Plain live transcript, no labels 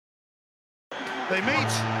They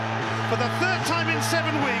meet for the third time in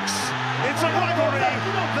 7 weeks. It's a rivalry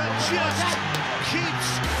that just keeps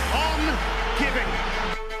on giving.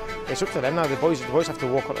 It's up to them now. The boys have to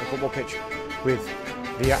walk on the football pitch with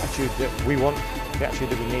the attitude that we want, the attitude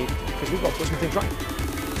that we need, because we've got to put some things right.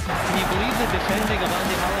 Can you believe the defending of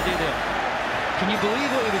Andy Halliday there? Can you believe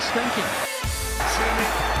what he was thinking? Tierney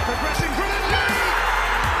progressing brilliantly.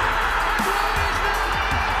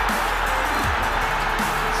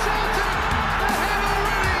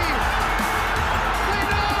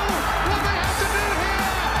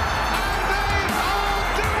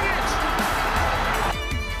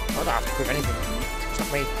 I don't have to prove anything. It's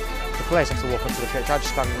not me. The players have to walk onto the pitch. I just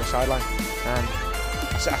stand on the sideline.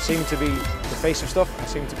 I seem to be the face of stuff. I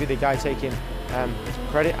seem to be the guy taking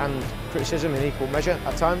credit and criticism in equal measure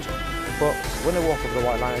at times. But when they walk over the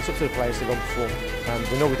white line, it's up to the players to go and perform.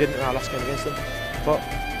 We know we didn't in our last game against them, but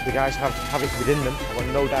the guys have it within them. I've got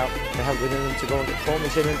no doubt they have it within them to go and get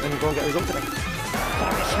performance in and go and get a result today.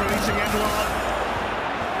 Forrest releasing Edouard.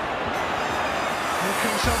 Here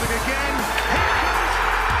comes Celtic again. Here comes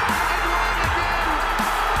Edouard again.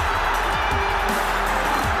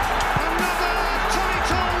 Another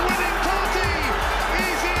title-winning party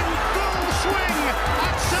is in full swing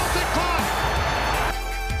at Celtic Park.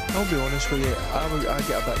 I'll be honest with you, I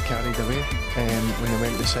get a bit carried away when they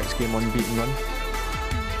went the 6-game unbeaten run.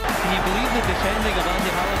 Can you believe the defending of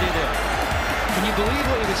Andy Halliday there? Can you believe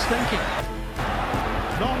what he was thinking?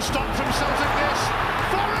 Non-stop from Celtic this.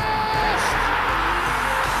 Forrest!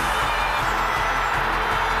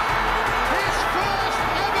 His first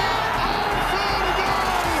ever on-field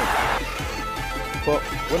goal! But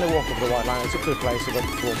when they walk over the white line, it's up to the players to go and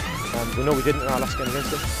perform. We know we didn't in our last game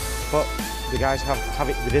against them, but the guys have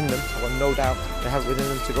it within them. I've got no doubt they have it within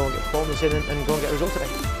them to go and get performance in and go and get a result today.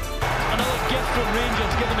 Another gift from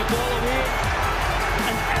Rangers, giving the ball away,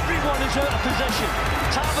 and everyone is out of position.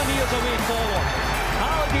 Tavernier's away forward,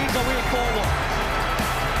 Halliday's away forward.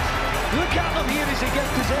 Look at them here as they get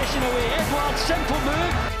possession away. Edouard, simple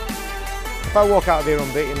move. If I walk out of here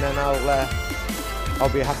unbeaten, then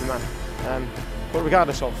I'll be a happy man. But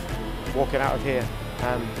regardless of walking out of here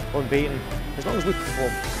unbeaten, as long as we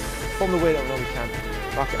perform the way that we know we can.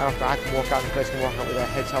 I can walk out and the players can walk out with their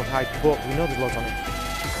heads held high, but we know there's loads on it.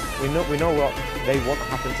 We know what they want to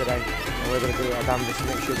happen today, and we're going to do our damnedest to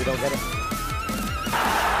make sure we don't get it.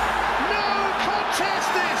 No contest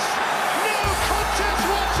this! No contest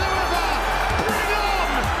whatsoever! Bring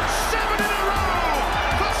on! 7 in a row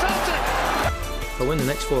for Celtic! If I win the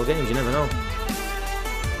next 4 games, you never know.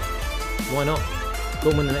 Why not? Go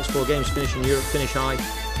and win the next 4 games, finish in Europe, finish high,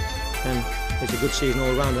 and it's a good season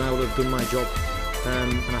all around, and I will have done my job.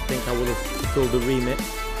 And I think I will have fulfilled the remit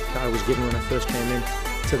that I was given when I first came in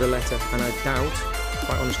to the letter. And I doubt,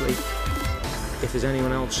 quite honestly, if there's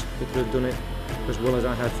anyone else that could have done it as well as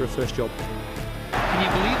I had for a first job. Can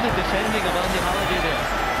you believe the defending of Andy Halliday there?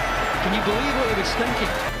 Can you believe what he was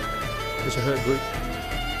thinking? It's a hurt group.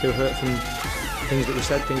 They were hurt from things that were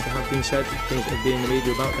said, things that have been said, things that have been in the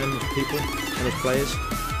media about them as people and as players.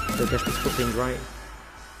 They're desperate to put things right,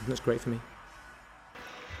 and that's great for me.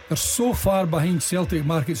 They're so far behind Celtic,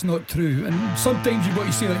 Mark, it's not true. And sometimes you've got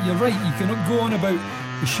to say that you're right. You cannot go on about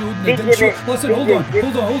the show. They didn't show. Listen, hold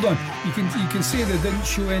on. You can say they didn't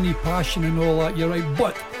show any passion and all that. You're right,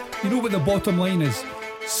 but you know what the bottom line is?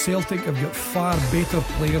 Celtic have got far better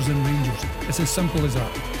players than Rangers. It's as simple as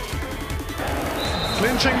that.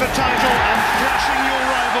 Clinching the title and thrashing your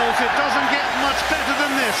rivals. It doesn't get much better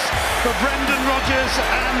than this for Brendan Rodgers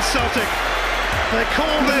and Celtic. They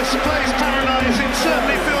call this place paradise. It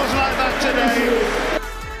certainly feels like that today.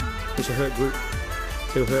 It's a hurt group.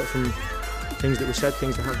 They were hurt from things that were said,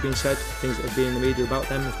 things that have been said, things that have been in the media about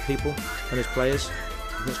them as people and as players.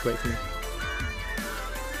 And that's great for me.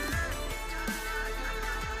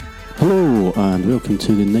 Hello and welcome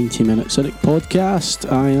to the 90 Minute Cynic podcast.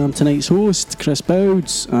 I am tonight's host, Chris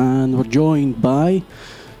Bowds, and we're joined by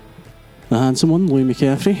the handsome one, Louis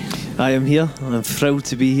McCaffrey. I am here. I'm thrilled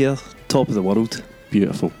to be here. Top of the world.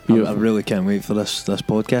 Beautiful. I really can't wait for this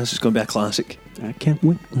podcast. It's going to be a classic. I can't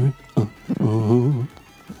wait.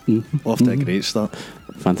 Off to a great start.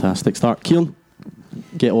 Fantastic start. Keelan,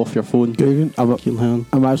 get off your phone. Good. I'm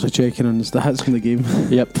actually checking on the stats from the game.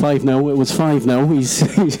 Yep, 5-0. It was 5-0. He's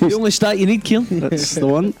the only stat you need, Keelan. That's the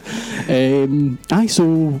one.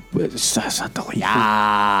 So it's a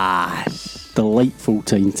delightful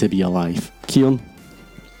time to be alive. Keelan.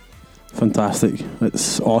 Fantastic.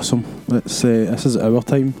 It's awesome. This is our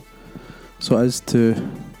time. So it is to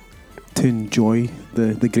enjoy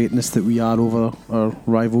the greatness that we are over our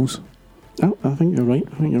rivals. Oh, I think you're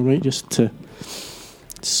right. Just to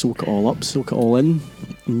soak it all up, soak it all in,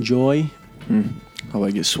 enjoy, I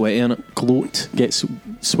like get sweaty in it. Gloat, gets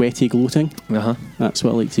sweaty gloating. That's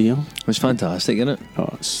what I like to hear. It's fantastic, isn't it? Oh,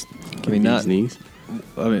 it's. I mean, that. Knees.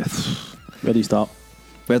 I mean, Where do you start?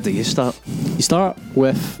 where do you start? You start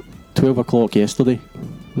with 12 o'clock yesterday.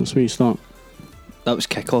 That's where you start. That was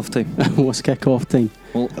kick-off time. What's kick-off time?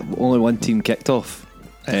 Well, only one team kicked off.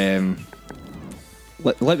 Let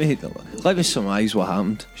me surmise what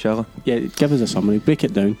happened, shall I? Yeah, give us a summary. Break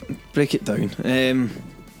it down. Break it down.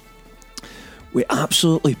 We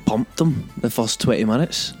absolutely pumped them the first 20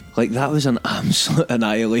 minutes. Like, that was an absolute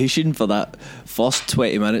annihilation for that first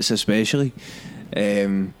 20 minutes especially.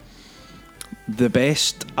 The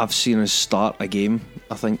best I've seen us start a game,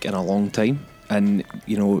 I think, in a long time. And,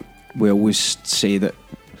 you know, we always say that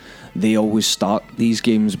they always start these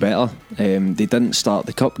games better. They didn't start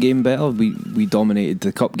the cup game better. We dominated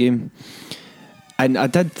the cup game. And I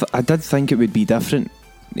did think it would be different.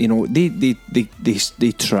 You know, they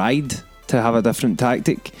tried to have a different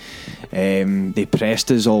tactic. They pressed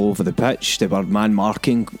us all over the pitch. They were man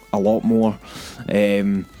marking a lot more.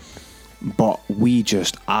 But we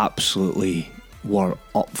just absolutely were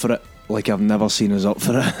up for it. Like, I've never seen us up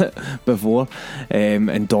for it before,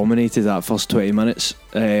 and dominated that first 20 minutes.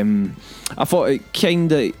 I thought it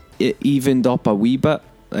kind of evened up a wee bit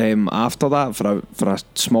after that for a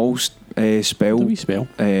small spell. A wee spell.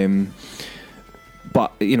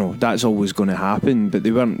 But, you know, that's always going to happen. But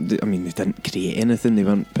they weren't, I mean, they didn't create anything. They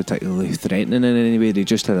weren't particularly threatening in any way. They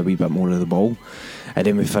just had a wee bit more of the ball. And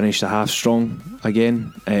then we finished the half strong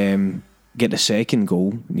again. Get the second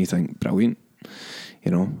goal, and you think, brilliant.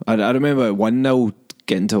 You know, I remember 1-0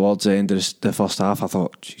 getting towards the end of the first half. I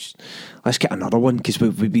thought, geez, let's get another one, because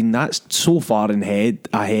we've been that so far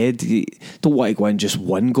ahead. You don't want to go in just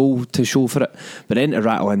one goal to show for it, but then to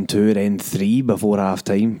rattle in 2 and then 3 before half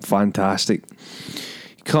time, fantastic.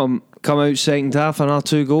 Come out second half and our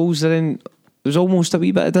 2 goals, and then there was almost a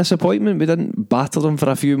wee bit of disappointment. We didn't batter them for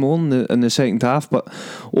a few more in the second half, but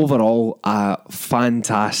overall a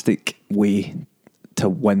fantastic way to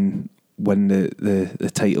win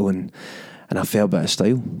the title and a fair bit of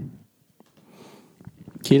style.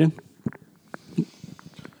 Kieran?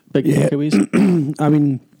 Big takeaways? I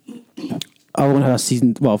mean, I've only had a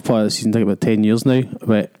season, well, I've played a season ticket about 10 years now,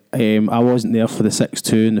 but I wasn't there for the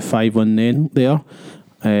 6-2 and the 5-1 then there.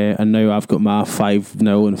 And now I've got my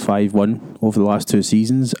 5-0 and 5-1 over the last 2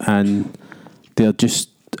 seasons, and it's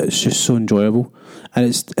just so enjoyable. And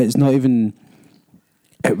it's not even,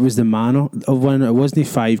 it was the manner of winning. It wasn't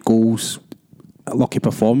 5 goals, lucky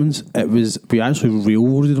performance. It was, we actually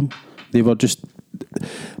railroaded them. They were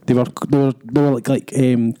like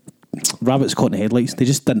rabbits caught in the headlights. They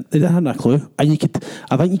didn't have a clue. And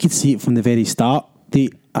I think you could see it from the very start.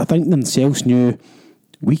 I think themselves knew,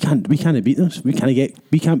 we can't beat this. We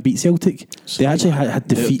can't beat Celtic. They actually had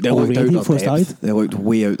defeat already before it started. They looked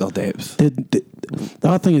way out their depth. The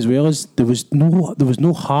other thing as well is there was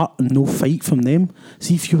no heart and no fight from them.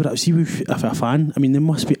 See if a fan, I mean, they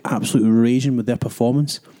must be absolutely raging with their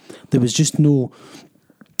performance. There was just no.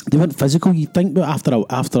 They weren't physical. You think, but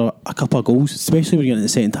after a couple of goals, especially when you get in the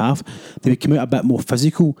second half, they would come out a bit more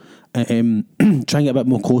physical, try and get a bit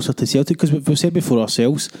more closer to Celtic. Because we've said before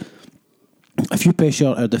ourselves, if you pressure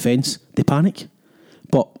our defence, they panic.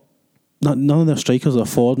 But none of their strikers or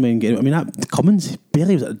forward men get. I mean, Cummins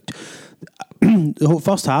barely was. The whole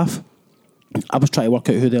first half, I was trying to work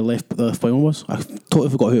out who their left winger was. I totally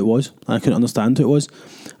forgot who it was, and I couldn't understand who it was.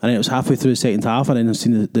 And then it was halfway through the second half, and then I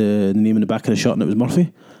seen the name in the back of the shirt, and it was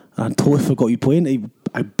Murphy. And I totally forgot you playing.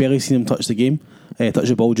 I barely seen him touch the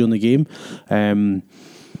ball during the game.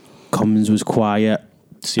 Cummins was quiet.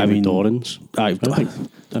 Dorrans.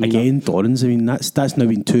 Again, Dorrans. I mean, that's now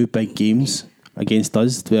been 2 big games against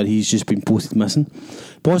us where he's just been posted missing.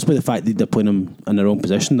 Possibly the fact that they're playing him in their own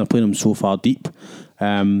position, they're playing him so far deep.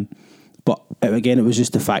 But again, it was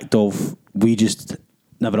just the fact of we just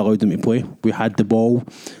never allowed them to play. We had the ball.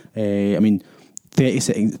 30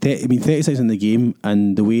 seconds in the game,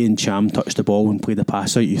 and the way Ncham touched the ball and played the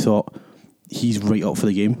pass out, you thought he's right up for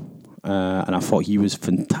the game. And I thought he was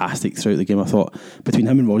fantastic throughout the game. I thought between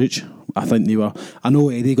him and Rogic, I think they were. I know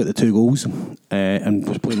Eddie got the 2 goals and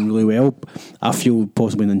was playing really well. I feel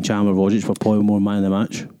possibly Ncham or Rogic were probably more man of the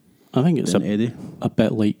match. I think it's Eddie. A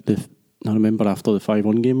bit like I remember after the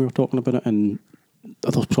 5-1 game we were talking about it, and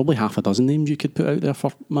there's probably half a dozen names you could put out there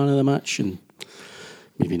for man of the match, and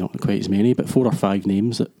maybe not quite as many, but 4 or 5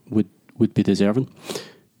 names that would be deserving.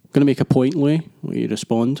 Going to make a point, Louis. Will you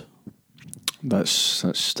respond?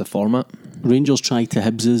 That's the format. Rangers tried to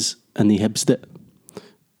Hibs and they Hibsed it.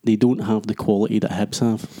 They don't have the quality that Hibs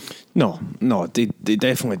have. No, they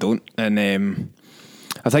definitely don't. And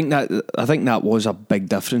I think that was a big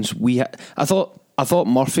difference. I thought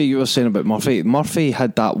Murphy. You were saying about Murphy. Murphy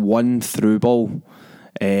had that one through ball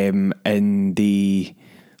in the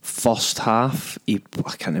first half. I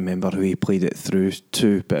can't remember who he played it through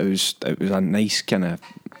to, but it was a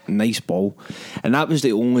nice ball, and that was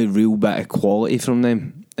the only real bit of quality from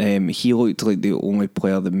them. He looked like the only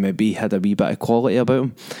player that maybe had a wee bit of quality about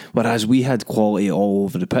him, whereas we had quality all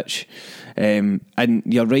over the pitch. And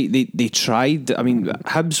you're right, they tried. I mean,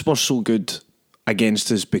 Hibs were so good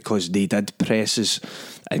against us because they did press us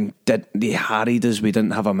and they harried us. We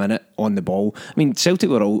didn't have a minute on the ball. I mean, Celtic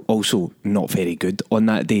were also not very good on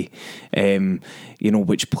that day,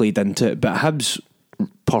 which played into it. But Hibs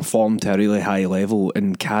performed to a really high level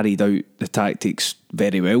and carried out the tactics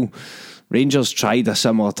very well. Rangers tried a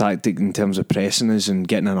similar tactic in terms of pressing us and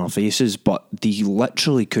getting in our faces, but they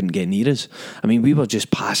literally couldn't get near us. I mean, we were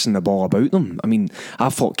just passing the ball about them. I mean, I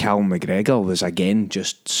thought Callum McGregor was, again,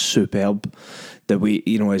 just superb. The way,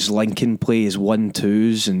 his linking play, his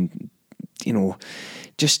 1-2s, and,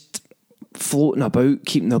 just floating about,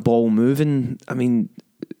 keeping the ball moving. I mean,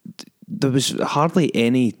 there was hardly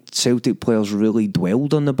any Celtic players really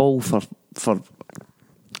dwelled on the ball for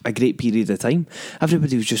a great period of time.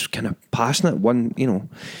 Everybody was just kind of passing it, one,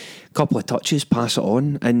 couple of touches, pass it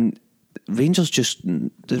on, and the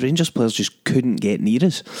Rangers players just couldn't get near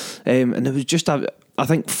us. And it was just I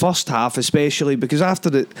think first half especially, because after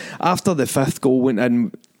the fifth goal went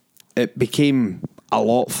in, it became a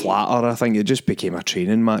lot flatter. I think it just became a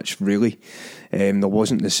training match, really. There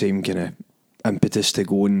wasn't the same kind of impetus to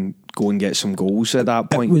go and get some goals at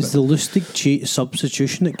that point. It was the Lustig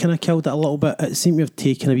substitution that kind of killed it a little bit. It seemed to have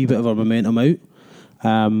taken a wee bit of our momentum out.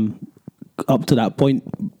 Up to that point,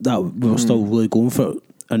 that we were still really going for it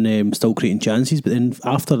and still creating chances. But then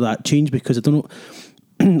after that change, because I don't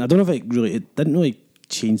know if it didn't really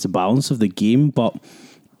change the balance of the game, but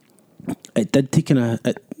it did take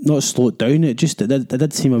not slow it down. It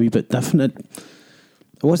did seem a wee bit different.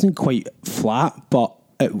 It wasn't quite flat, but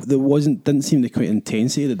didn't seem the quite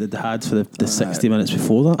intensity that they had for the 60 minutes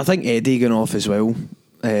before that. I think Eddie going off as well,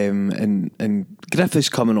 and Griffiths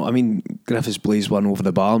coming on. I mean, Griffiths blazed one over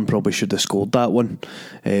the bar and probably should have scored that one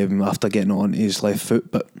after getting it onto his left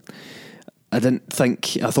foot, but I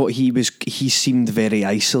thought he seemed very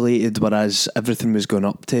isolated, whereas everything was going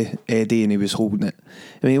up to Eddie and he was holding it.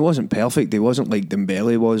 I mean, it wasn't perfect. He wasn't like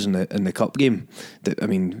Dembele was in the cup game. I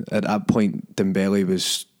mean, at that point, Dembele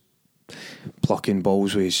was plucking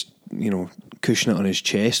balls with his, cushioning it on his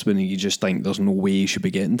chest when you just think there's no way he should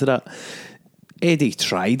be getting to that. Eddie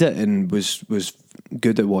tried it and was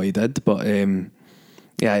good at what he did, but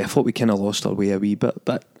I thought we kind of lost our way a wee bit.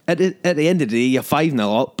 But at the end of the day, you're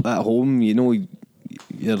 5-0 up at home.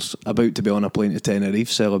 You're about to be on a plane to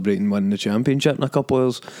Tenerife celebrating winning the championship in a couple of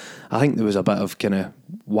hours. I think there was a bit of kind of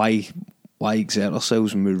why exert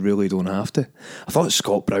ourselves when we really don't have to. I thought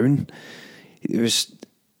Scott Brown, it was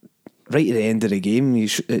right at the end of the game,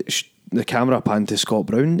 the camera panned to Scott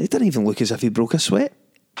Brown. It didn't even look as if he broke a sweat.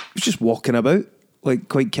 He was just walking about like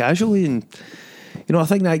quite casually, and I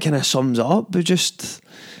think that kind of sums it up. But just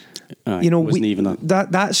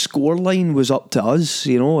that score line was up to us.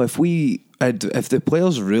 If the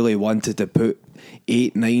players really wanted to put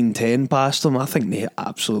 8, 9, 10 past them, I think they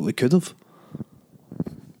absolutely could have.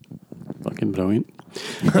 Fucking brilliant.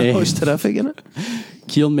 That was terrific, isn't it?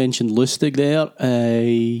 Kieran mentioned Lustig there.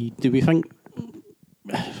 Do we think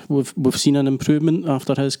we've seen an improvement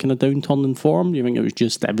after his kind of downturn in form? Do you think it was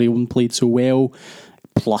just everyone played so well,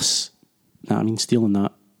 plus stealing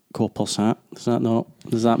that Copper's hat? Does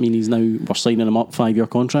that mean he's now, we're signing him up 5-year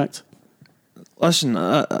contract? Listen,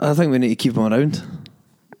 I think we need to keep him around.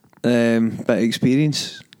 Bit of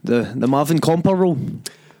experience, the Marvin Comper role,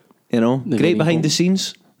 great behind the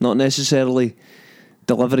scenes, not necessarily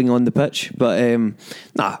delivering on the pitch, but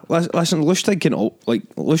listen,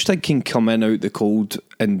 Lustig can come in out the cold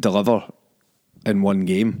and deliver in one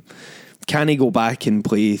game. Can he go back and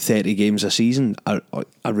play 30 games a season? I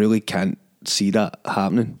really can't see that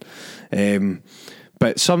happening.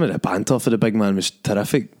 But some of the banter for the big man was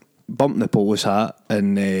terrific. Bumping the Polish hat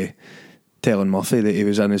and telling Murphy that he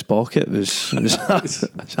was in his pocket was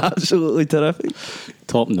absolutely terrific.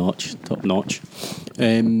 Top notch.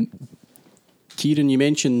 Kieran, you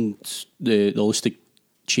mentioned the Lustig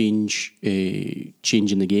change in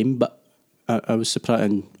the game, but I was surprised.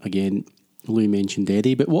 And again, Lou mentioned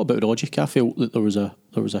Eddie, but what about Rogic? I felt that there was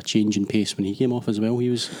a change in pace when he came off as well. He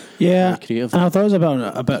was very creative. And I thought it was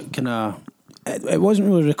a bit kind of. It wasn't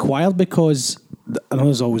really required because I know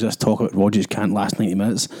there's always this talk about Rogic can't last 90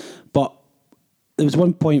 minutes, but there was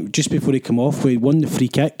one point just before he came off where he won the free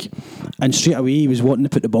kick, and straight away he was wanting to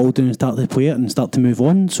put the ball down and start to play it and start to move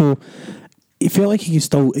on. So he felt like he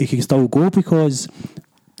could still go, because,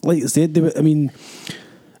 like I said, they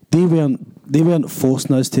weren't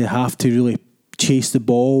forcing us to have to really chase the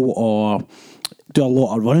ball or do a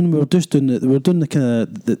lot of running. We were just doing the kind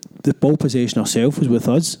of the ball possession ourselves was with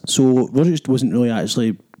us. So Rodgers wasn't really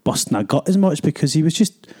actually busting a gut as much, because he was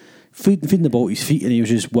just feeding the ball at his feet, and he was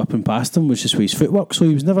just whipping past them, which is with his footwork. So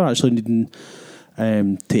he was never actually needing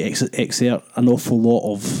to exert an awful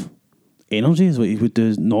lot of energy as what he would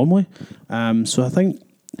do normally. So I think,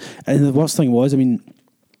 and the worst thing was, I mean,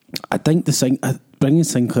 I think bringing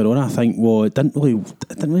Sinclair on, I think, well, it didn't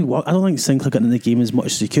really work. I don't think Sinclair got in the game as much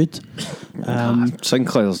as he could.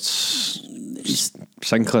 Sinclair's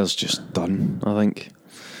just done, I think.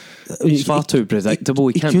 He's far too predictable.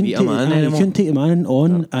 He can't beat a man anymore. He couldn't take a man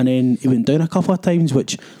on, and then he went down a couple of times,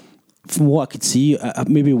 which, from what I could see,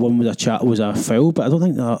 maybe one was a foul, but I don't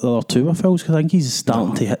think the other two were fouls, because I think he's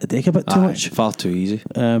starting to hit the deck a bit too much. Far too easy.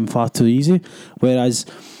 Far too easy. Whereas,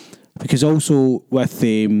 because also with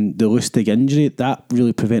the Lustig injury, that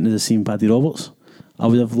really prevented us seeing Paddy Roberts. I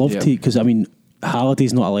would have loved to, because I mean,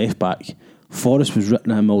 Halliday's not a left back. Forrest was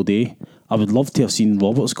written at him all day. I would love to have seen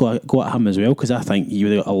Roberts go at him as well, because I think you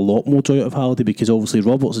would have got a lot more joy out of Halliday, because obviously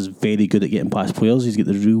Roberts is very good at getting past players. He's got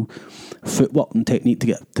the real footwork and technique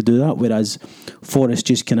to do that, whereas Forrest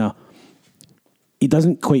just kind of, he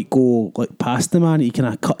doesn't quite go like past the man. He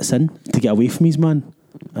kind of cuts in to get away from his man,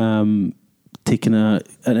 taking in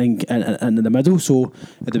the middle. So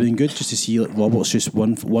it'd have been good just to see like Roberts just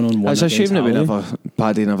one on one. It's a shame that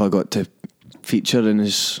Paddy never got to feature in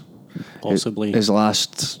his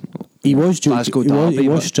last. He was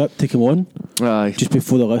stripped to come on just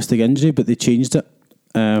before the Lustig injury, but they changed it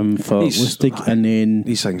for Lustig, and then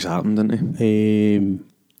these things happened, didn't they?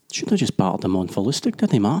 Shouldn't have just battered him on for Lustig,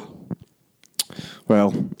 didn't he, Matt?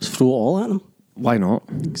 Well, just throw it all at him. Why not?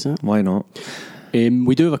 Exactly. Why not?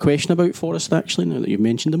 We do have a question about Forrest, actually, now that you've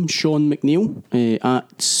mentioned him. Sean McNeil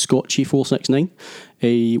at Scotchy469.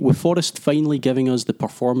 With Forrest finally giving us the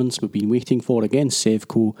performance we've been waiting for against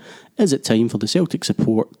Sevco, is it time for the Celtic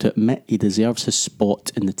support to admit he deserves his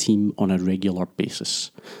spot in the team on a regular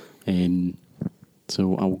basis?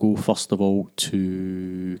 So I'll go first of all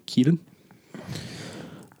to Kieran.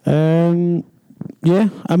 Yeah,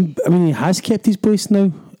 I mean, he has kept his place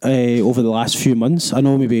now over the last few months. I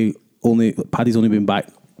know Paddy's only been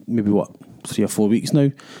back maybe 3 or 4 weeks now,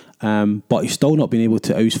 but he's still not been able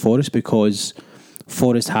to oust Forrest, because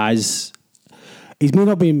Forrest he's may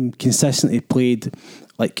not been consistently played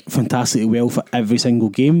like fantastically well for every single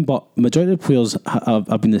game, but majority of the players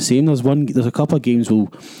have been the same. There's a couple of games where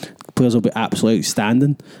players will be absolutely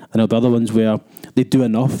outstanding, and there'll be other ones where they do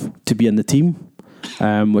enough to be in the team,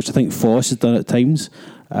 which I think Forrest has done at times,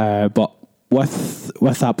 but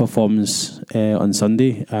with that performance on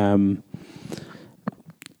Sunday, but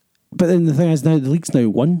then the thing is, now the league's now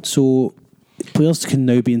won, so players can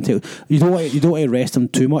now be entitled. You don't want to rest them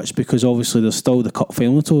too much, because obviously there's still the cup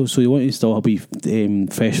final, so you want to still be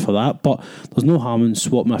fresh for that. But there's no harm in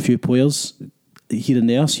swapping a few players here and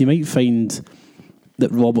there. So you might find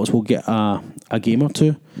that Roberts will get a game or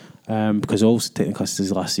two, because obviously technically this is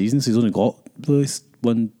his last season, so he's only got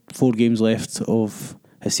 4 games left of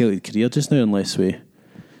his Celtic career just now, unless we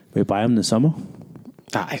buy him in the summer.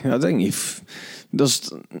 I think if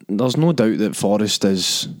there's no doubt that Forrest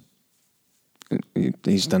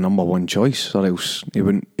he's the number one choice, or else he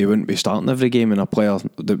wouldn't be starting every game. And a player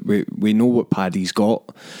that we know what Paddy's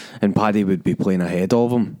got, and Paddy would be playing ahead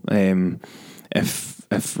of him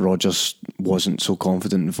if Rodgers wasn't so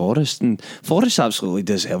confident in Forrest. And Forrest absolutely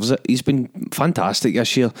deserves it. He's been fantastic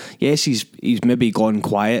this year. Yes, he's maybe gone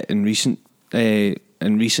quiet in recent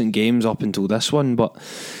games up until this one, but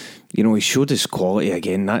you know, he showed his quality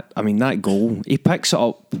again. That goal, he picks it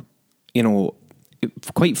up, you know,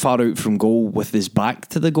 quite far out from goal with his back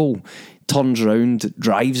to the goal, turns round,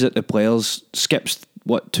 drives at the players, skips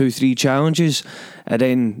 2-3 challenges, and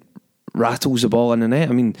then rattles the ball in the net.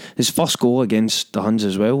 I mean, his first goal against the Huns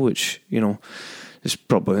as well, which, you know, it's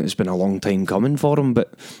been a long time coming for him,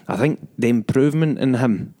 but I think the improvement in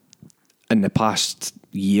him in the past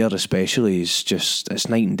year especially is it's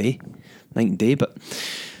night and day. But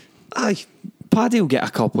Paddy will get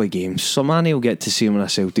a couple of games. Somani will get to see him on a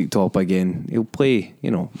Celtic top again. He'll play, you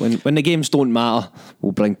know, when the games don't matter,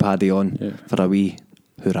 we'll bring Paddy on for a wee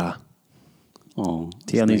hurrah. Oh,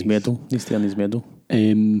 to earn his medal. He's to earn his medal.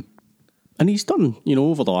 And he's done, you know,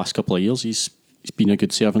 over the last couple of years, he's been a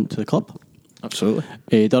good servant to the club. Absolutely.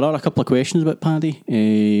 There are a couple of questions about Paddy.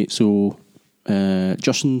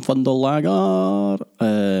 Justin Funderlager,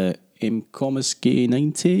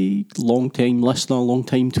 Comiskey90, long time listener, long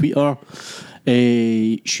time tweeter.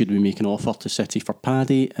 Should we make an offer to City for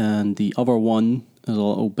Paddy? And the other one is a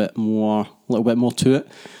little bit more to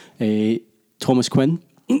it. Thomas Quinn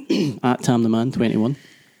at Tam the Man 21.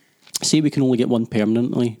 Say we can only get one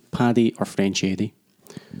permanently, Paddy or French Eddie.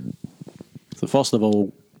 So first of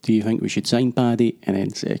all, do you think we should sign Paddy? And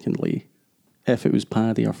then secondly, if it was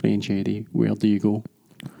Paddy or French Eddie, where do you go?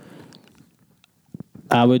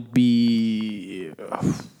 I would be.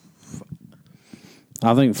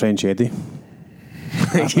 I think French Eddie.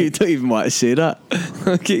 You don't even want to say that.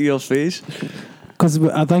 Look at your face. Because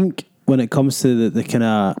I think when it comes to the kind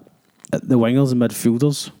of the wingers and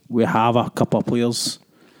midfielders, we have a couple of players.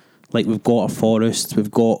 Like we've got a Forrest,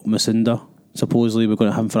 we've got Masunda. Supposedly we're going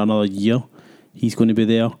to have him for another year. He's going to be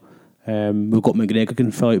there. We've got McGregor can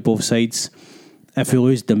fill out both sides. If we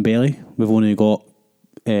lose Dembele, we've only got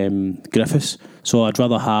Griffiths. So I'd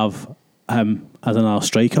rather have him as another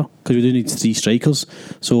striker because we do need 3 strikers.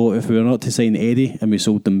 So if we were not to sign Eddie and we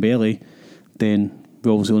sold Dembele, then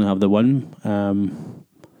we obviously only have the one. And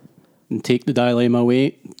take the dilemma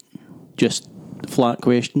away. Just flat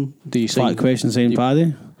question. Do you flat question sign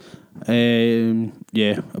Paddy?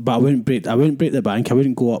 Yeah, but I wouldn't break the bank. I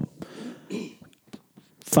wouldn't go up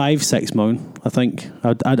 5-6 million. I think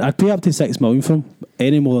I'd pay up to 6 million for him.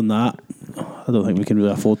 Any more than that, I don't think we can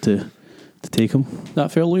really afford to take him.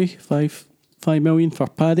 That fair, Louis? 5 million for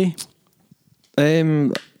Paddy?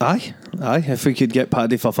 Aye. If we could get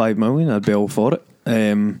Paddy for 5 million, I'd be all for it.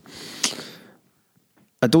 I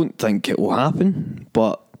don't think it will happen,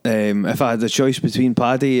 but if I had a choice between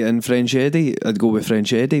Paddy and French Eddie, I'd go with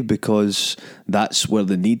French Eddie because that's where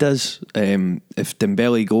the need is. If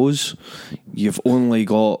Dembele goes, you've only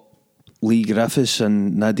got Lee Griffiths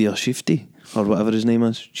and Nadir Shifty, or whatever his name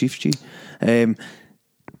is, Shifty. Then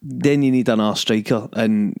you need another striker,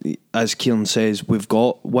 and as Kieran says, we've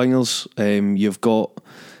got wingers.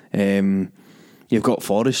 You've got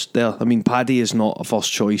Forrest there. I mean, Paddy is not a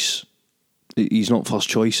first choice. He's not first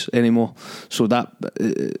choice anymore, so that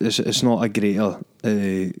it's not a greater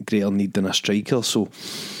need than a striker. So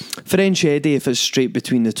French Eddie, if it's straight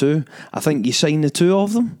between the two, I think you sign the two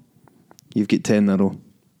of them, you've got 10 in a row.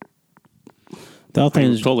 The other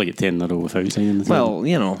thing is probably get 10 in a row without signing the two. Well,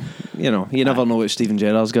 you never know what Steven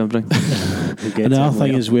Gerrard's going to bring. And the other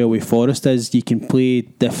thing as well with Forrest is you can play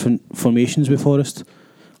different formations with Forrest.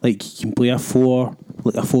 Like you can play a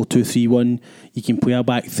 4-2-3-1. You can play a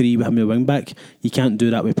back 3 with him a wing back. You can't do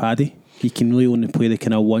that with Paddy. You can really only play the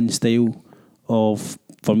kind of one style of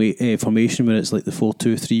formation where it's like the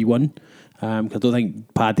 4-2-3-1. I don't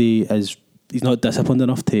think Paddy he's not disciplined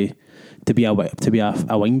enough to be a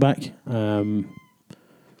wing back.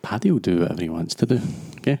 Paddy will do whatever he wants to do.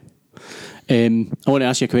 Okay. I want to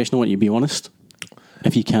ask you a question. I want you to be honest,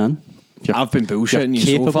 if you can. I've been bullshitting you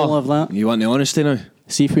so far. Of that. You want the honesty now?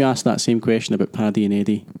 See if we asked that same question about Paddy and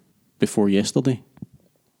Eddie before yesterday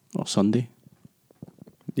or Sunday.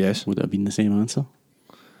 Yes. Would it have been the same answer?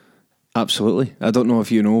 Absolutely. I don't know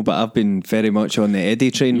if you know, but I've been very much on the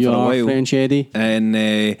Eddie train for a while. French Eddie.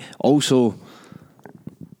 And also,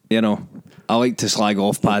 I like to slag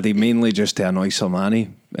off Paddy mainly just to annoy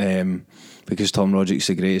Sermani, because Tom Roderick's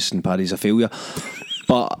the greatest and Paddy's a failure.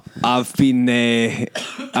 But I've been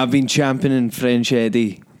championing French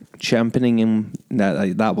Eddie. Championing him,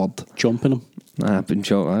 that word. Chomping him. I've been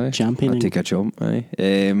championing. I take a chomp.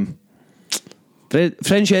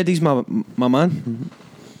 French Eddie's my man.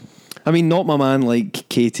 I mean, not my man like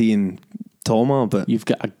Katie and Toma, but you've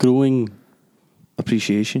got a growing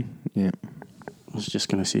appreciation. Yeah. I was just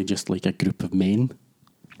going to say, just like a group of men.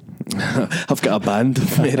 I've got a band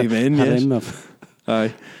of merry men. Yes.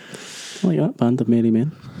 Aye. I like that band of merry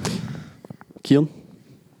men. Kieran?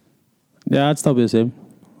 Yeah, I'd still be the same.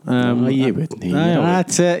 You wouldn't.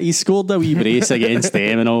 That's it. He scored a wee brace against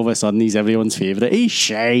them, and all of a sudden he's everyone's favourite. He's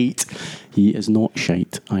shite. He is not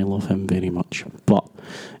shite. I love him very much. But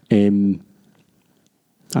aye.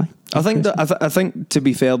 I think that I think to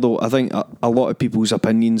be fair though, I think a lot of people's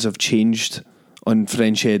opinions have changed on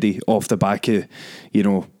French Eddie off the back of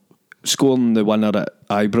scoring the winner at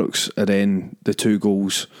Ibrox and then the 2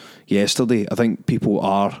 goals yesterday. I think people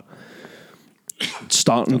are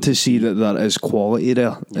starting to see that there is quality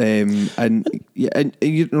there, and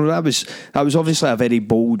that was obviously a very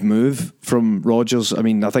bold move from Rodgers. I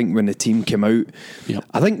mean, I think when the team came out,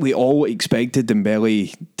 I think we all expected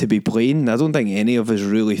Dembele to be playing. I don't think any of us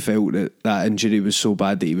really felt that injury was so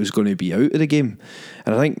bad that he was going to be out of the game.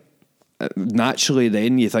 And I think naturally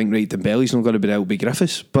then you think, right, Dembele's not going to be there, it'll be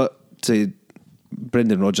Griffiths. But to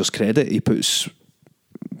Brendan Rodgers' credit, he puts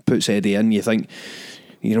Eddie in. You think,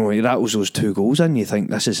 he rattles those 2 goals in, you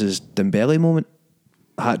think this is his Dembele moment.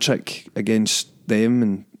 Hat-trick against them,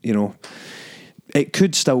 and it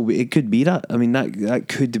could be that. I mean, that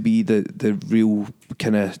could be the real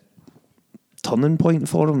kind of turning point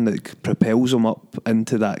for him that propels him up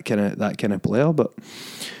into that kind of player. But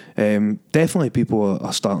definitely people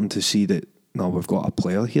are starting to see that, no, we've got a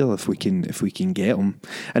player here if we can get him,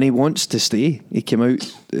 and he wants to stay. He came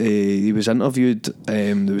out, he was interviewed,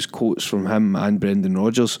 there was quotes from him and Brendan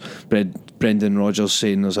Rodgers. Brendan Rodgers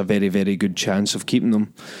saying there's a very, very good chance of keeping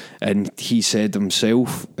them, and he said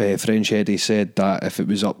himself, French Eddie said that if it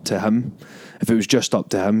was just up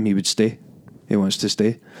to him, he would stay. He wants to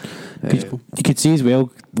stay. You could see as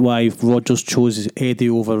well why Rodgers chose Eddie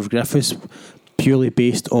over Griffiths, purely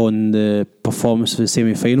based on the performance of the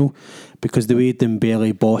semi-final, because the way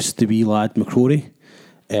Dembele bossed the wee lad McCrory,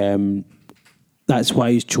 that's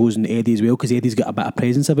why he's chosen Eddie as well, because Eddie's got a bit of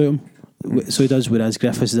presence about him. So he does, whereas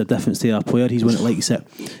Griffiths is a different style of player. He's one that likes it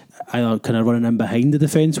either kind of running in behind the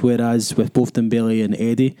defence, whereas with both Dembele and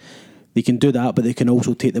Eddie, they can do that, but they can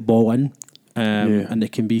also take the ball in. And they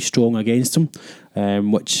can be strong against him,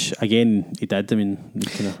 which again he did. I mean,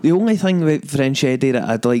 the only thing with French Eddie that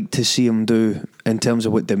I'd like to see him do in terms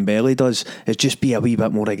of what Dembele does is just be a wee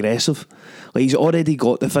bit more aggressive. Like, he's already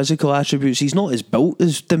got the physical attributes. He's not as built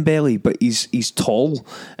as Dembele, but he's tall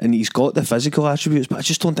and he's got the physical attributes. But I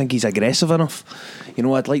just don't think he's aggressive enough.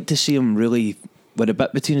 I'd like to see him really with a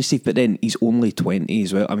bit between his teeth. But then he's only 20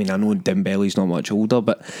 as well. I mean, I know Dembele's not much older,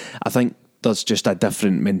 but I think there's just a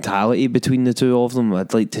different mentality between the two of them.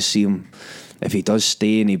 I'd like to see him, if he does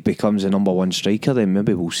stay and he becomes the number one striker, then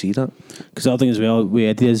maybe we'll see that. Because the other thing as well with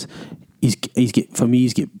Eddie is he's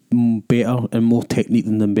got better and more technique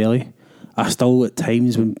than Dembele. I still, at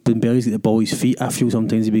times when Dembele's got the ball at his feet, I feel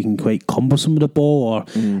sometimes he become quite cumbersome with the ball, or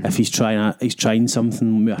if he's trying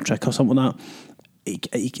something with a trick or something like that,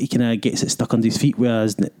 he kind of gets it stuck under his feet,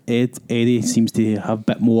 whereas Eddie seems to have a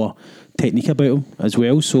bit more technique about him as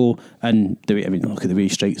well. So, and the way, look at the way he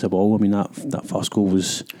strikes the ball. I mean, that first goal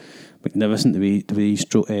was magnificent. The way he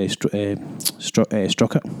struck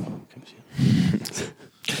it.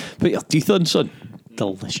 Put your teeth on, son.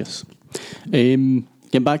 Delicious. Getting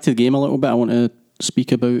back to the game a little bit, I want to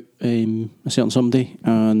speak about a certain somebody,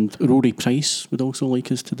 and Rory Price would also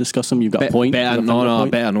like us to discuss him. You've got a point. I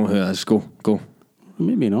better know who it is. Go.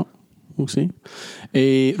 Maybe not. We'll see.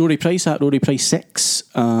 Rory Price at Rory Price 6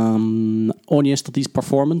 on yesterday's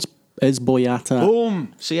performance. Is Boyata?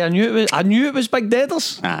 Boom! See, I knew it was Big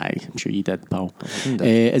Deaders. Aye, I'm sure you did, pal.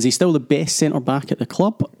 Is he still the best centre back at the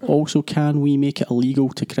club? Also, can we make it illegal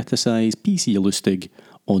to criticise PC Lustig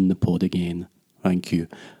on the pod again? Thank you.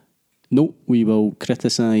 No, we will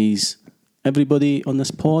criticise everybody on this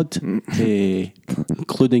pod,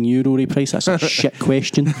 including you, Rory Price. That's a shit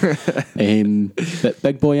question. But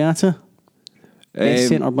Big Boyata, best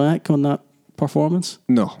centre back on that performance?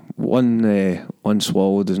 No, one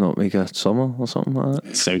swallow does not make a summer or something like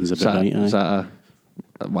that. Sounds a bit right. Is that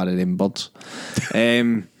one of them birds?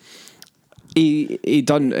 I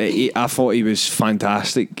thought he was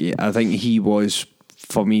fantastic. I think he was,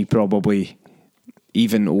 for me, probably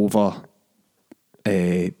even over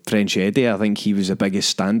French Eddie. I think he was the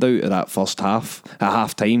biggest standout of that first half. At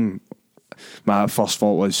half time, my first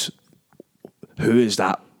thought was, who is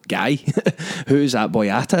that guy? Who is that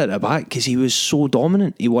Boyata at the back? Because he was so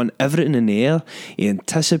dominant. He won everything in the air. He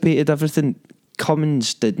anticipated everything.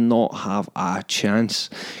 Cummins did not have a chance.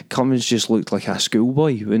 Cummins just looked like a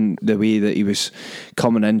schoolboy in the way that he was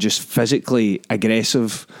coming in, just physically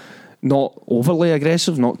aggressive. Not overly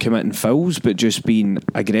aggressive, not committing fouls, but just being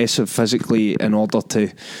aggressive physically in order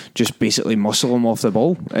to just basically muscle him off the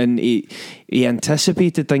ball. And he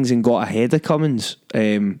anticipated things and got ahead of Cummins,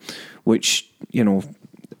 which,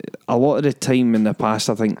 a lot of the time in the past,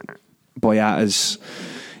 I think Boyata's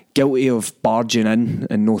guilty of barging in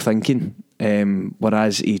and no thinking.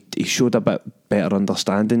 Whereas he showed a bit better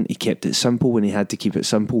understanding. He kept it simple when he had to keep it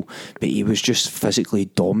simple, but he was just physically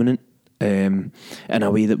dominant. In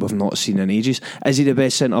a way that we've not seen in ages. Is he the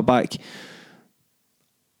best centre back?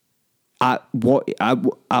 At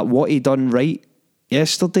what he done right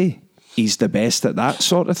yesterday, he's the best at that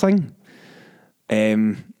sort of thing.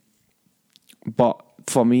 But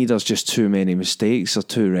for me, there's just too many mistakes. They're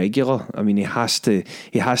too regular. I mean, he has to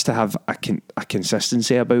have a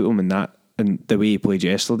consistency about him and the way he played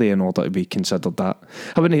yesterday in order to be considered that.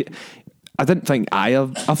 I didn't think I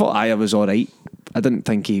thought Ayer was all right. I didn't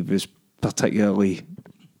think he was particularly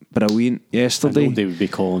brilliant yesterday. I know they would be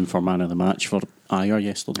calling for man of the match for Ayer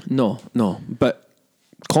yesterday. No, but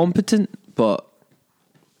competent, but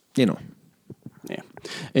yeah.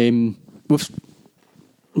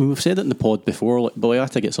 We've said it in the pod before. Like,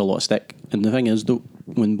 Boyata gets a lot of stick, and the thing is, though,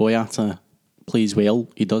 when Boyata plays well,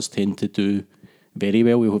 he does tend to do very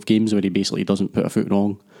well. We'll have games where he basically doesn't put a foot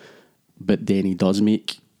wrong, but then he does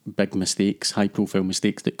make big mistakes, high-profile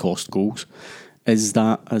mistakes that cost goals. Is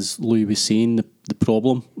that, as Louis was saying, the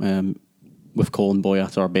problem with Colin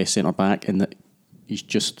Boyata, our best centre-back, in that he's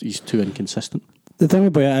too inconsistent? The thing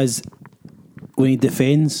with Boyata is, when he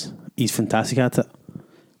defends, he's fantastic at it.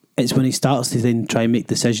 It's when he starts to then try and make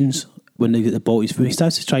decisions when they get the ball. When he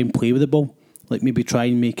starts to try and play with the ball, like maybe try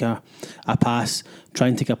and make a pass, try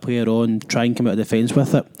and take a player on, try and come out of defence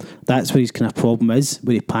with it. That's where his kind of problem is,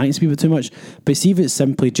 where he panics a bit too much. But see if it's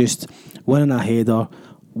simply just winning a header,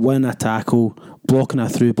 winning a tackle, blocking a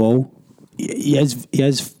through ball, he is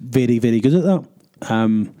very, very good at that.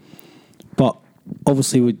 But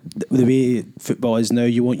obviously, with the way football is now,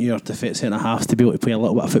 you want your defence centre-halves to be able to play a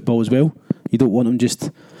little bit of football as well. You don't want them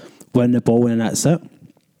just winning the ball and that's it.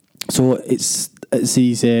 So it's just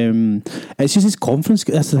his confidence.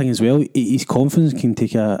 That's the thing as well. His confidence can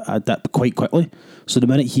take a dip quite quickly. So the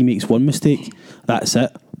minute he makes one mistake, that's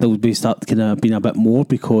it. There'll be start kind of being a bit more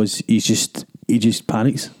because he just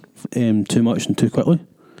panics too much and too quickly.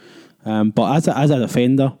 But as a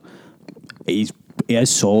defender, he is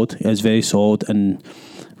solid. He is very solid, and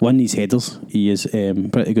winning these headers, he is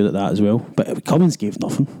pretty good at that as well. But Cummins gave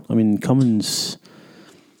nothing. I mean, Cummins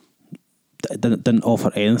didn't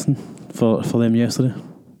offer anything for them yesterday.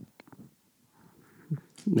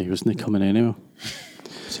 He wasn't coming anywhere.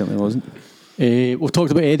 Certainly wasn't. We've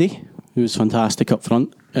talked about Eddie, who was fantastic up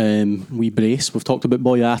front. We brace. We've talked about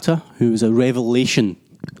Boyata, who was a revelation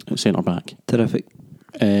at centre back. Terrific.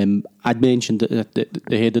 I'd mentioned at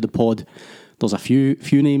the head of the pod, there's a few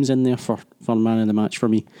names in there for man of the match for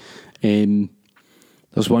me.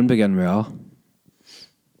 There's one beginning with R.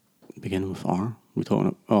 Beginning with R? We're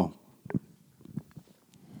talking about...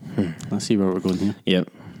 Let's see where we're going here. Yep.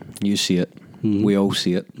 You see it. Mm-hmm. We all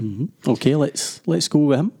see it. Mm-hmm. Okay, let's go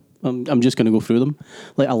with him. I'm just going to go through them.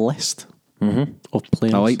 Like a list of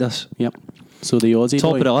players. I like this. Yep. So the Aussie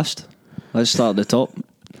top boy. of the list. Let's start at the top.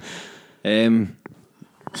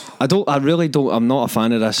 I really don't. I'm not a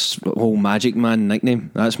fan of this whole Magic Man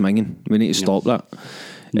nickname. That's minging. We need to stop that.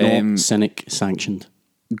 Not cynic sanctioned.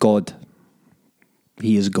 God.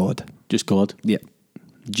 He is God. Just God. Yeah.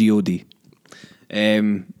 God.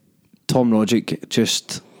 Tom Rogic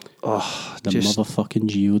just. Motherfucking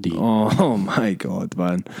God. Oh my God,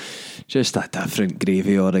 man. Just a different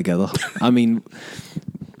gravy altogether. I mean,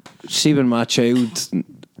 see when my child,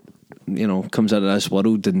 comes out of this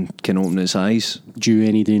world and can open its eyes. Due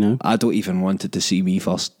any day now. I don't even want it to see me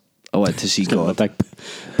first. I want to see God. A big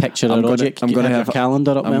picture of Rogic. I'm going to have a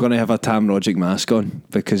calendar up there. I'm going to have a Tam Rogic mask on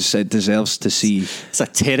because it deserves to see. It's a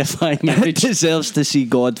terrifying image. It deserves to see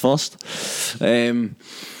God first.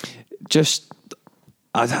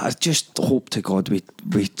 I just hope to God we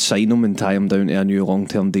sign him and tie him down to a new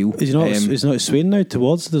long-term deal. He's not swaying now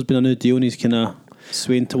towards. There's been a new deal and he's kind of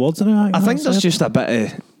swaying towards it now. I think there's just a bit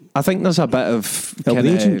of. I think there's a bit of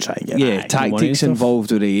tactics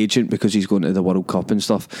involved with the agent because he's going to the World Cup and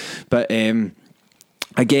stuff. But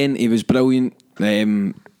again, he was brilliant.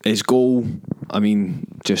 His goal, I mean,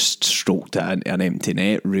 just stroked it into an empty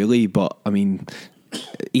net, really. But I mean,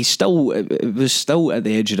 it was still at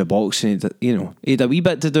the edge of the box, and he had a wee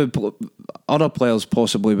bit to do. Other players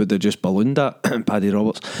possibly would have just ballooned that. Paddy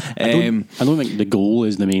Roberts. I don't think the goal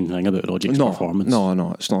is the main thing about Rogic's performance.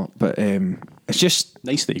 No, it's not. But it's just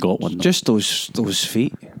nice that he got one. Though. Just those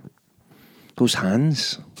feet, those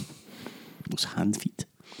hands, feet.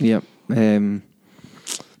 Yeah.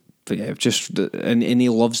 But yeah, just and he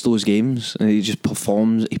loves those games, and he just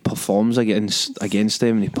performs. He performs against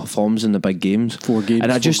them, and he performs in the big games. 4 games,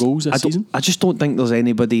 and 4 goals this season. I just don't think there's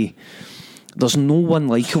anybody. There's no one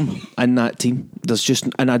like him in that team. There's just,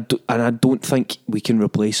 and I don't think we can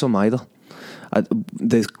replace him either.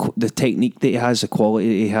 The technique that he has, the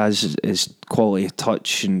quality he has, his quality of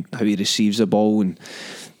touch and how he receives the ball, and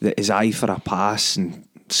his eye for a pass and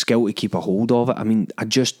skill to keep a hold of it. I mean, I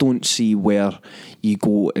just don't see where we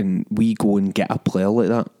go and get a player like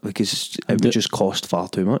that because it would just cost far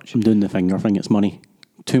too much. I'm doing the finger thing. It's money,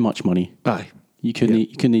 too much money. Aye. You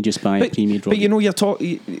couldn't just buy a pre-made. But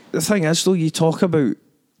the thing is though, you talk about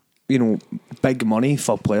big money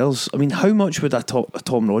for players. I mean, how much would a Tom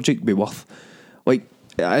Rogic be worth? Like,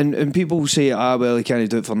 and people say, well, he can't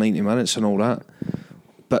do it for 90 minutes and all that.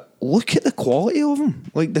 But look at the quality of him.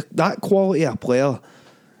 Like that quality of player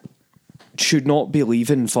should not be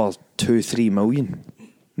leaving for 2-3 million.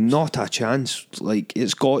 Not a chance. Like,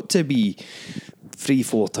 it's got to be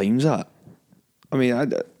 3-4 times that. I mean,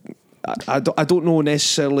 I don't know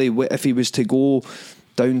necessarily if he was to go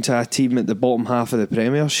down to a team at the bottom half of the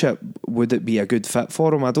Premiership, would it be a good fit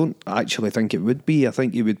for him? I don't actually think it would be. I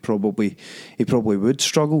think he probably would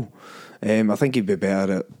struggle. I think he'd be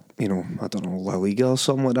better at, I don't know, La Liga or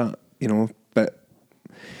something like that, but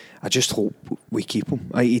I just hope we keep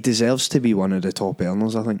him. He deserves to be one of the top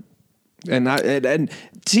earners, I think. And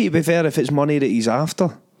see, to be fair, if it's money that he's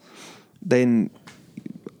after, then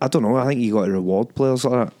I don't know, I think you got to reward players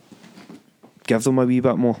like that. Give them a wee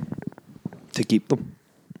bit more to keep them.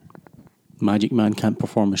 Magic Man can't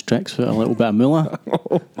perform his tricks without a little bit of moolah.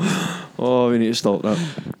 Oh, we need to stop that.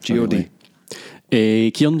 G.O.D.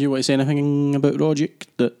 Kieran, do you want to say anything about Rogic?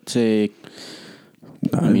 That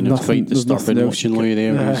it's quite disturbing watching Louis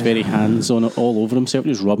there. He was very hands on it, all over himself,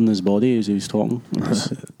 just rubbing his body as he was talking.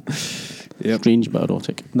 Yep. Strange but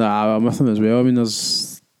erotic. Nah, I'm with him as well. I mean,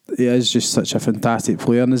 he is just such a fantastic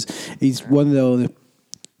player, and he's one of the only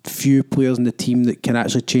few players in the team that can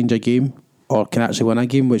actually change a game or can actually win a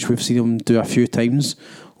game, which we've seen him do a few times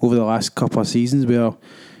over the last couple of seasons, where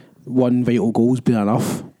one vital goal's been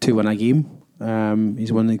enough to win a game.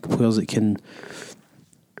 He's one of the players that can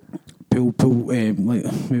pull like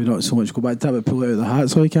maybe not so much go back to that, but pull it out of the hat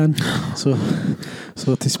so he can,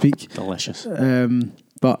 so to speak. Delicious.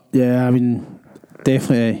 But yeah, I mean,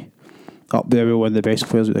 definitely up there with one of the best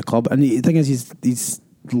players at the club. And the thing is, he's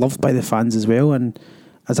loved by the fans as well. And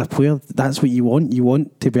as a player, that's what you want. You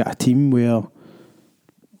want to be at a team where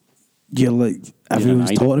you're like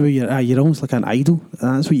everyone's talking about you. You're almost like an idol,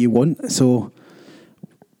 and that's what you want. So,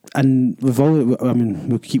 and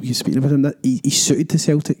we'll keep speaking about him. That he's suited to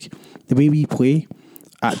Celtic. The way we play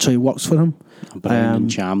actually works for him. A brand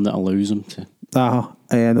and charm that allows him to.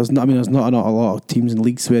 And there's not a lot of teams in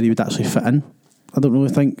leagues where he would actually fit in. I don't really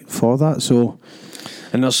think for that. So,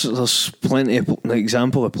 and there's plenty of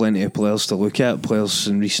plenty of players to look at. Players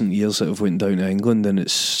in recent years that have went down to England, and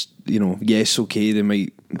it's yes, okay, they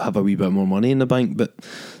might have a wee bit more money in the bank, but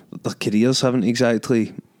their careers haven't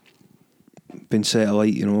exactly been set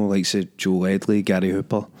alight. Like say Joe Ledley, Gary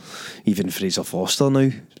Hooper, even Fraser Foster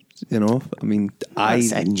now. I mean,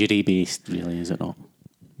 that's injury based, really, is it not?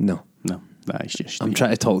 No. That is just. I'm trying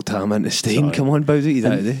to talk Tam into staying. Come on, Bowdy,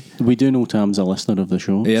 today. We do know Tam's a listener of the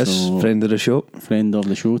show. Yes, so friend of the show.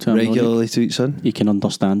 Tam regularly tweets in. You can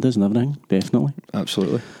understand us and everything, definitely.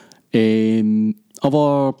 Absolutely.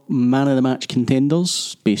 Other man of the match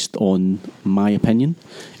contenders, based on my opinion,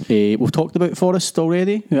 we've talked about Forrest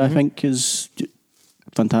already, who I think is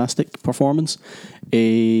fantastic performance.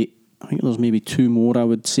 I think there's maybe two more I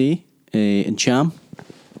would say. In Cham,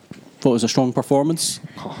 thought it was a strong performance,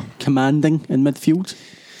 commanding in midfield.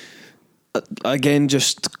 Again,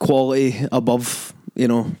 just quality above.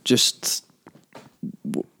 Just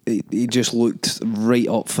he just looked right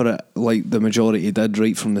up for it, like the majority did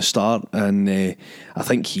right from the start. And I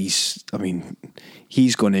think he's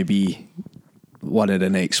going to be one of the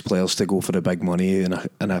next players to go for the big money in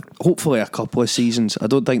a hopefully a couple of seasons. I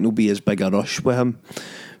don't think there'll be as big a rush with him,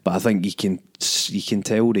 but I think you can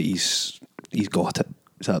tell that he's got it.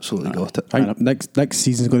 He's absolutely got it. I think next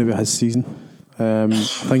season's going to be his season. I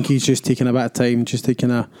think he's just taking a bit of time just to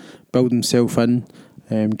kind of build himself in,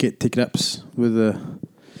 get to grips with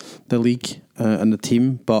the league and the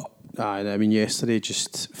team. But yesterday,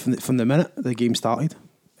 just from the minute the game started,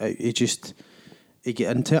 he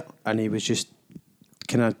get into it, and he was just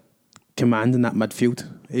kind of commanding that midfield.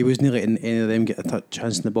 He wasn't letting any of them get a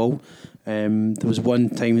chance in the ball. There was one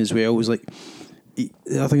time as well, it was like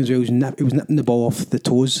the other thing as well, he was nipping the ball off the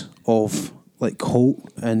toes of like Holt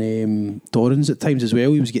and Dorrans at times as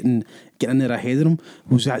well. He was getting in there ahead of him.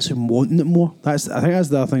 He was actually wanting it more. I think that's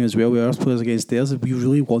the other thing as well with our players against theirs. We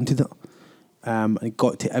really wanted it, and it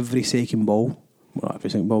got to every second ball. Well, not every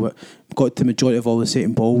second ball, but got to the majority of all the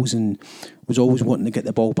second balls, and was always wanting to get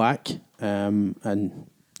the ball back. And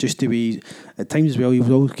just to be at times as well, he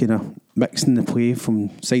was always kind of mixing the play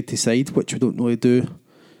from side to side, which we don't really do.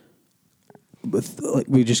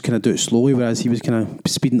 We just kind of do it slowly, whereas he was kind of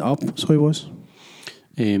speeding up. So he was.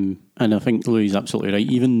 And I think Louis is absolutely right.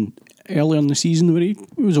 Even earlier in the season, where he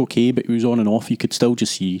was okay, but he was on and off, you could still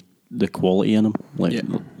just see the quality in him.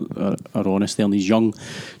 Our honesty, and he's young,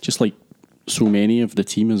 just like so many of the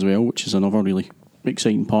team as well, which is another really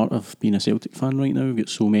exciting part of being a Celtic fan right now. We've got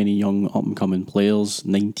so many young up and coming players,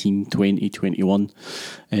 19, 20, 21.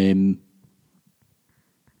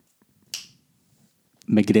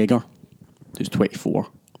 McGregor, who's 24,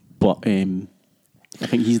 but I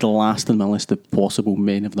think he's the last in my list of possible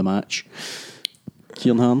men of the match.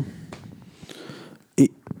 Kieran Harn.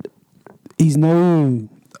 He's now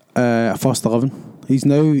first 11. He's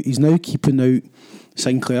now keeping out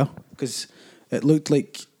Sinclair, because it looked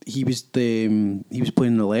like he was playing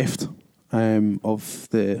on the left, of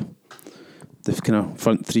the kind of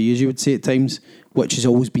front three, as you would say at times, which has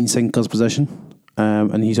always been Sinclair's position,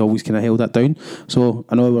 and he's always kind of held that down. So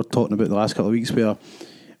I know we were talking about the last couple of weeks where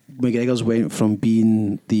McGregor's went from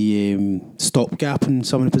being the stopgap in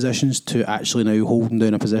some of the positions to actually now holding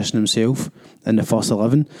down a position himself in the first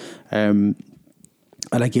 11. And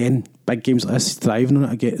again, big games like this, he's thriving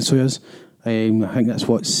on it. So he is. I think that's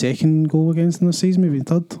what, second goal against in this season, maybe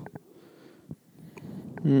third.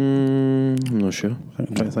 I'm not sure. I'm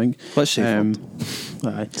trying to think. Let's say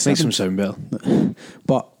makes him sound better.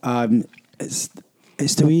 But it's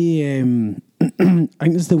the way I think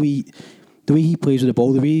it's the way he plays with the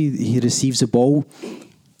ball, the way he receives the ball.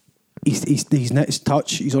 He's not his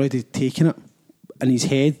touch. He's already taken it, and his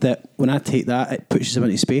head. That when I take that, it pushes him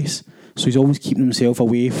into space. So he's always keeping himself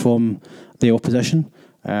away from the opposition,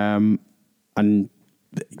 and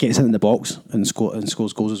gets in the box and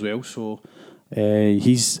scores goals as well. So.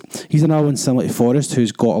 He's another one similar to Forrest,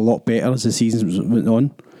 who's got a lot better as the season went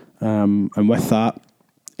on, and with that,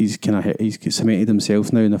 he's cemented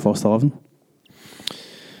himself now in the first 11.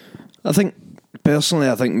 I think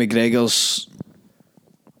McGregor's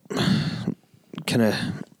kind of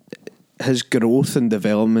his growth and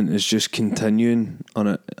development is just continuing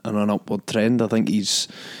on an upward trend. I think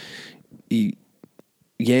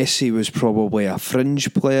yes, he was probably a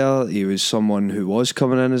fringe player. He was someone who was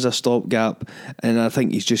coming in as a stopgap, and I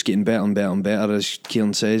think he's just getting better and better and better. As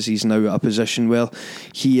Kieran says, he's now at a position where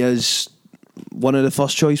he is one of the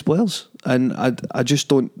first choice players, and I just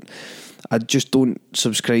don't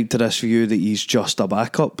subscribe to this view that he's just a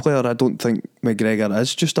backup player. I don't think McGregor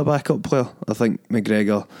is just a backup player. I think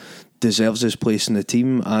McGregor deserves his place in the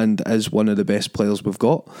team and is one of the best players we've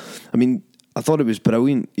got. I mean, I thought it was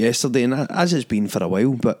brilliant yesterday, and as it's been for a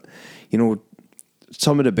while, but you know,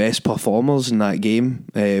 some of the best performers in that game,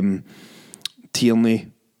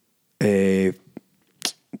 Tierney,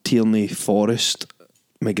 Forrest,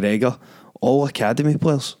 McGregor, all academy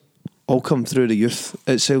players, all come through the youth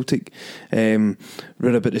at Celtic, right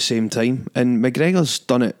about the same time, and McGregor's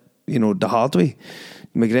done it, you know, the hard way.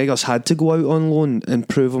 McGregor's had to go out on loan and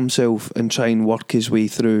prove himself and try and work his way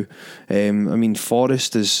through. I mean,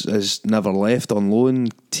 Forrest has never left on loan.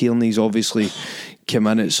 Tierney's obviously come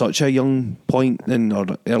in at such a young point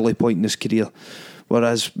or early point in his career,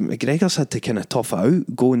 whereas McGregor's had to kind of tough it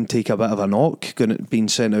out, go and take a bit of a knock, being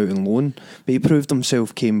sent out on loan. But he proved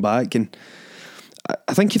himself, came back, and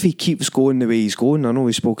I think if he keeps going the way he's going, I know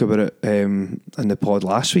we spoke about it in the pod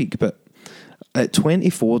last week, but at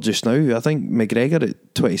 24 just now, I think McGregor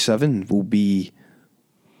at 27 will be,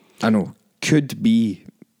 could be,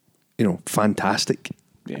 fantastic.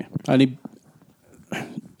 Yeah, and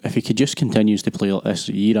if he could just continues to play like this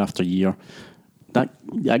year after year, that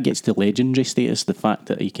gets to legendary status. The fact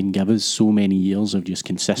that he can give us so many years of just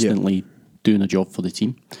consistently doing a job for the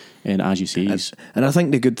team, and as you say, and I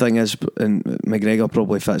think the good thing is, and McGregor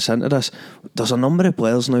probably fits into this, there's a number of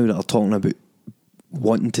players now that are talking about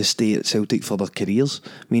wanting to stay at Celtic for their careers.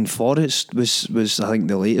 I mean, Forrest was I think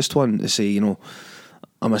the latest one to say,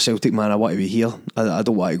 I'm a Celtic man, I want to be here, I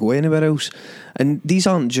don't want to go anywhere else. And these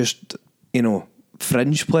aren't just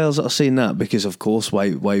fringe players that are saying that, because of course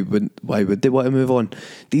why would they want to move on?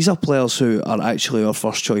 These are players who are actually our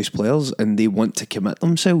first choice players, and they want to commit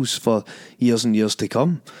themselves for years and years to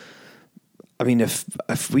come. I mean,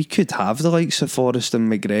 if we could have the likes of Forrest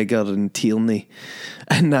and McGregor and Tierney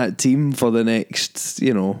in that team for the next,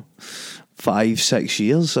 5-6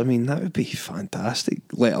 years, I mean, that would be fantastic,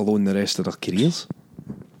 let alone the rest of their careers.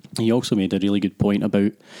 He also made a really good point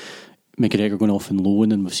about McGregor going off on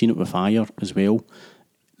loan, and we've seen it with Ajer as well.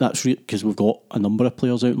 That's because we've got a number of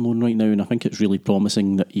players out on loan right now, and I think it's really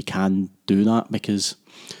promising that you can do that, because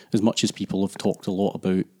as much as people have talked a lot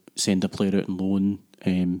about send a player out on loan,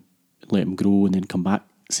 let him grow and then come back,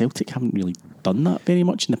 Celtic haven't really done that very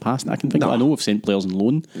much in the past. I can think I know we've sent players on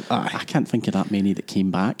loan. I can't think of that many that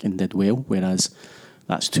came back and did well, whereas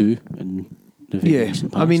that's two in the very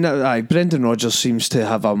recent past. I mean, Brendan Rodgers seems to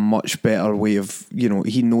have a much better way of,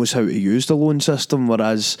 he knows how to use the loan system,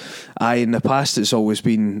 whereas in the past it's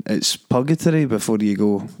purgatory before you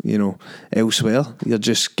go, elsewhere. You're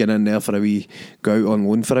just getting in there for go out on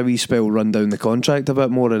loan for a wee spell, run down the contract a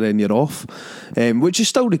bit more, and then you're off. Which is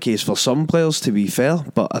still the case for some players, to be fair,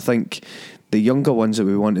 but I think the younger ones that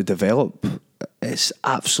we want to develop, it's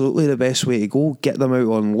absolutely the best way to go. Get them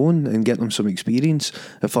out on loan and get them some experience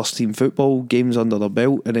at first team football, games under their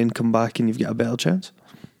belt, and then come back and you've got a better chance.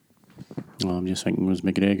 Well, I'm just thinking, was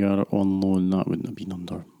McGregor on loan? That wouldn't have been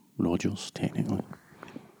under Rodgers, technically.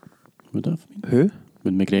 Would it have been? Who?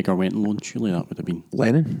 When McGregor went on loan, surely that would have been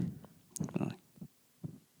Lennon. Aye.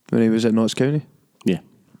 When he was at Notts County? Yeah.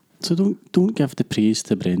 So don't give the praise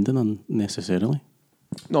to Brendan unnecessarily.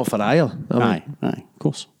 Not for Ayer. Aye, of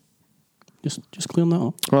course. Just clearing that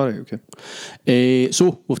up. All right, okay.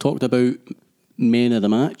 So we've talked about men of the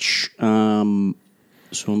match. So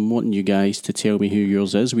I'm wanting you guys to tell me who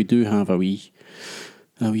yours is. We do have a wee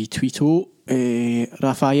tweeto.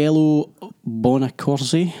 Raffaello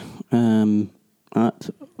Bonacorsi at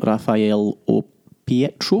Raffaele O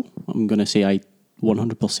Pietro. I'm going to say I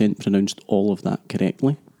 100% pronounced all of that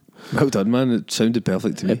correctly. Well done, man. It sounded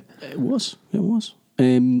perfect to me. It was.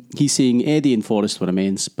 He's saying Eddie and Forrest were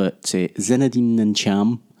immense, but Zinedine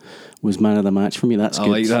Ncham was man of the match for me. That's good.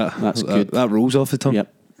 I like that. That's good. That rolls off the tongue.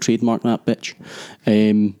 Yep. Trademark that bitch.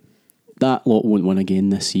 That lot won't win again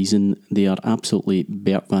this season. They are absolutely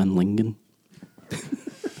Bert van Lingen.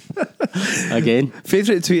 Again.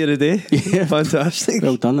 Favourite tweet of the day. Yeah. Fantastic.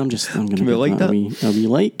 Well done. I'm going to give like that a wee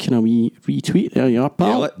like and a wee retweet. There you are,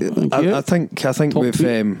 pal. Yeah, I think Top we've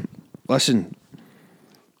listen,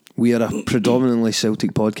 we are a predominantly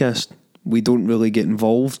Celtic podcast. We don't really get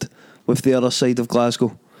involved with the other side of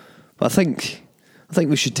Glasgow. But I think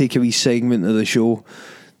we should take a wee segment of the show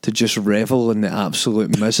to just revel in the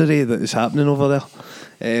absolute misery that is happening over there.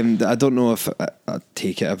 I don't know if I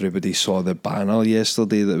take it everybody saw the banner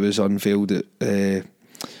yesterday that was unveiled at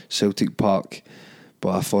Celtic Park, but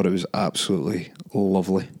I thought it was absolutely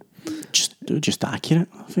lovely. Just accurate,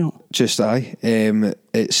 I feel.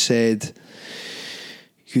 It said,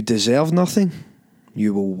 "You deserve nothing,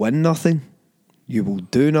 you will win nothing, you will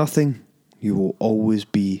do nothing, you will always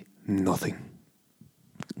be nothing."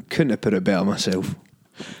 Couldn't have put it better myself.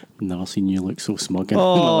 Never seen you look so smug in my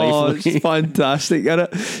Oh, life. it's fantastic, isn't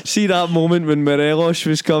it? See that moment when Morelos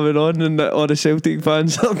was coming on and all the Celtic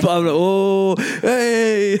fans are like, oh,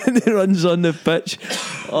 hey, and he runs on the pitch.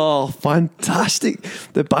 Oh, fantastic.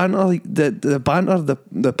 The banter,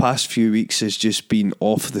 the past few weeks has just been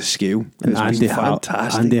off the scale. It's been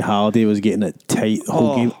fantastic. Andy Hardy was getting it tight the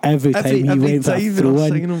whole game. Every time he went for a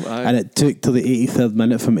throw-in, and it took till the 83rd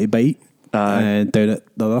minute for him to bite. And down at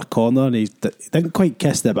the other corner, and he didn't quite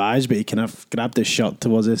kiss the badge, but he kind of grabbed his shirt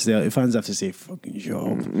towards us. The fans have to say "fucking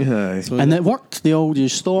job," so and it worked. They all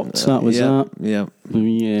just stopped. That was that. Yeah,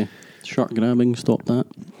 the shirt grabbing stopped that.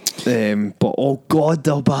 But oh god,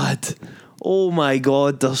 they're bad. Oh my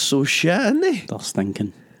god, they're so shit, aren't they? They're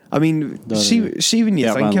stinking. I mean, see when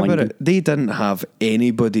you think about it, they didn't have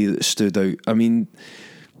anybody that stood out. I mean,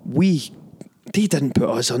 they didn't put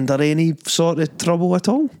us under any sort of trouble at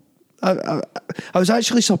all. I was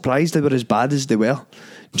actually surprised they were as bad as they were,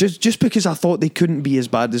 just because I thought they couldn't be as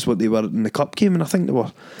bad as what they were in the cup game, and I think they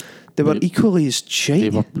were equally as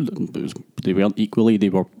shite. They weren't equally; they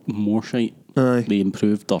were more shite. Aye. They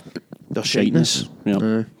improved their shiteness.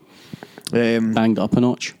 Yeah, banged up a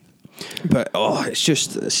notch. But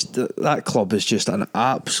that club is just an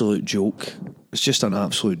absolute joke. It's just an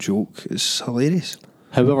absolute joke. It's hilarious.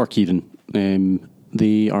 However, Kieran,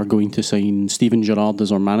 they are going to sign Steven Gerrard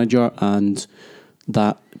as our manager, and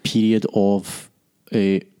that period of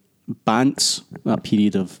bants, that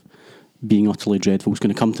period of being utterly dreadful, is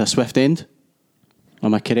going to come to a swift end.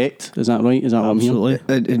 Am I correct? Is that right? Is that Absolutely. what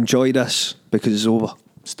I'm hearing? Enjoy this because it's over.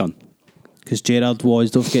 It's done. Because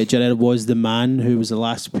don't forget, Gerrard was the man who was the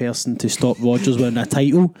last person to stop Rodgers winning a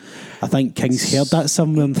title. I think Kings heard that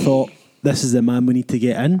somewhere and thought, this is the man we need to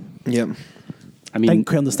get in. Yep. I didn't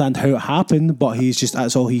quite understand how it happened, but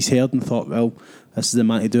that's all he's heard and thought, well, this is the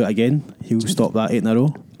man to do it again. He'll stop that 8 in a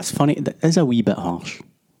row. It's funny, it is a wee bit harsh.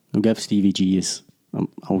 I'll give Stevie G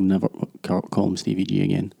I'll never call him Stevie G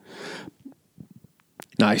again.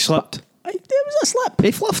 Nah, he slipped. There was a slip.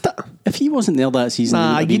 He fluffed it. If he wasn't there that season,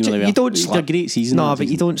 you don't slip. It's a great season. No, but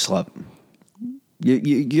you don't slip.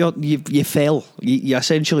 You fell. You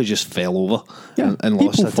essentially just fell over and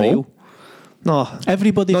lost the title. No,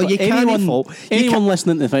 everybody. No, you can't fall. Anyone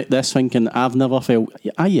listening to this thinking I've never felt.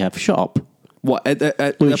 You have. Shut up. What at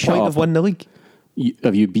the point of winning the league?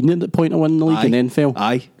 Have you been at the point of winning the league and then fell?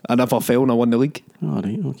 Aye, I never fell and I won the league. All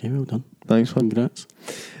right. Okay. Well done. Thanks, man. Congrats.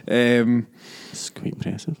 It's quite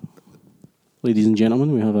impressive. Ladies and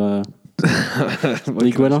gentlemen, we have a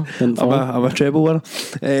league winner. I'm a treble winner.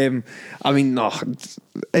 I mean, no,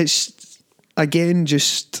 it's again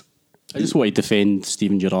just. I just want to defend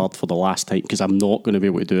Steven Gerrard for the last time because I'm not going to be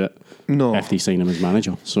able to do it if they sign him as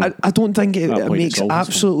manager. So I don't think it makes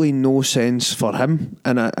absolutely no sense for him,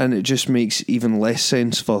 and it just makes even less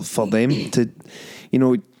sense for them to,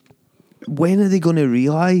 when are they going to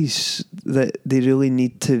realise that they really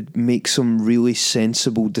need to make some really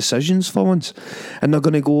sensible decisions for once? And they're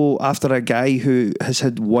going to go after a guy who has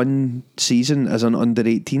had one season as an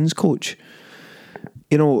under-18s coach.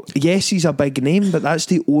 You know, yes, he's a big name, but that's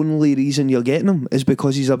the only reason you're getting him is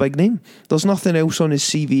because he's a big name. There's nothing else on his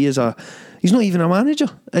CV he's not even a manager,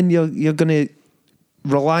 and you're going to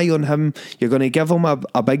rely on him. You're going to give him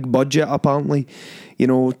a big budget, apparently, you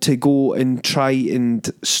know, to go and try and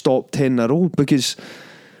stop 10 in a row, because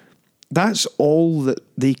that's all that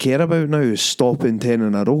they care about now is stopping 10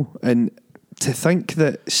 in a row. And to think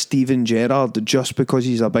that Steven Gerrard, just because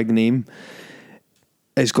he's a big name,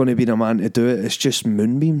 is going to be the man to do it, it's just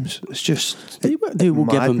moonbeams. It's just they will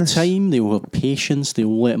madness. give him time, they will have patience, they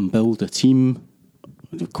will let him build a team.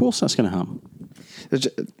 Of course that's going to happen.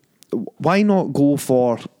 Why not go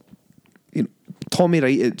for, you know, Tommy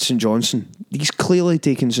Wright at St Johnstone? He's clearly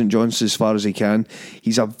taken St Johnstone as far as he can.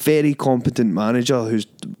 He's a very competent manager who's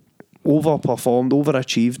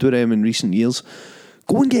overachieved with them in recent years.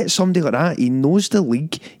 Go and get somebody like that. He knows the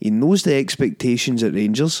league. He knows the expectations at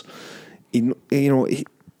Rangers. He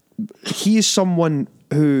is someone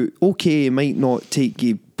who, okay, he might not take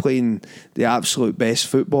you playing the absolute best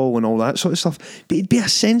football and all that sort of stuff, but it'd be a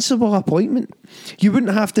sensible appointment. You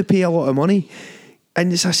wouldn't have to pay a lot of money,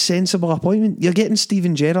 and it's a sensible appointment. You're getting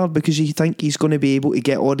Steven Gerrard because you think he's going to be able to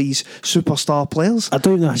get all these superstar players. I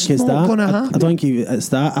don't think it's not that. Gonna happen. I don't think it's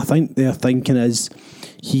that. I think their thinking is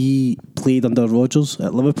he played under Rodgers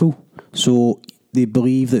at Liverpool, so they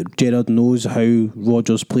believe that Gerrard knows how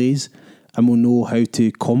Rodgers plays and will know how to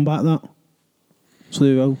combat that. So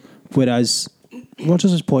they will. Whereas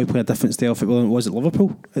Rodgers is probably playing a different style of football than it was at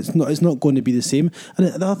Liverpool. It's not going to be the same. And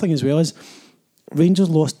the other thing as well is Rangers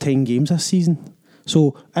lost 10 games this season.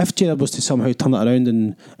 So if Gerrard was to somehow turn it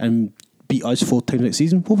around and beat us 4 times next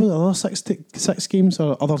season, what were the other six games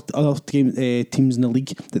or other teams in the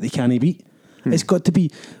league that they can't beat? It's got to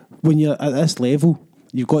be, when you're at this level,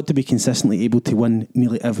 you've got to be consistently able to win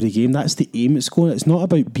nearly every game. That's the aim it's going. It's not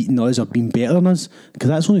about beating us or being better than us, because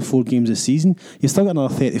that's only 4 games this season. You've still got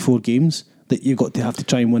another 34 games that you've got to have to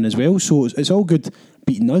try and win as well. So it's all good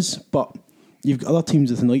beating us, but you've got other teams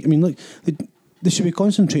that look, they should be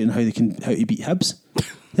concentrating on how to beat Hibs.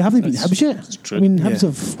 They haven't beaten Hibs yet. That's true. I mean, Hibs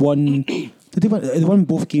have won. They won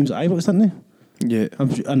both games at Ibrox, didn't they? Yeah,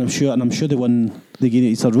 I'm sure they won the game at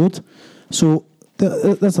Easter Road. So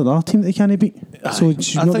there's another team that they can't beat. So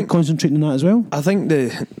should not be concentrating on that as well. I think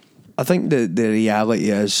the reality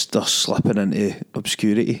is they're slipping into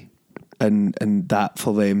obscurity, and that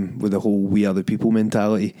for them, with the whole "we are the people"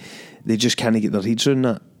 mentality, they just can't get their heads around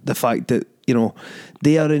that. The fact that, you know,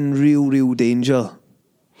 they are in real danger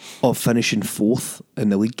of finishing 4th in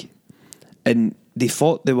the league, and they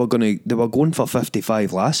thought they were going for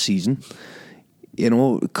 55 last season. You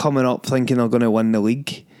know, coming up thinking they're going to win the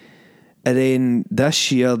league. And then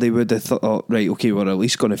this year they would have thought, oh, right, okay, we're at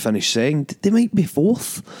least going to finish second. They might be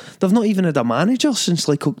 4th. They've not even had a manager since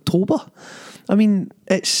like October. I mean,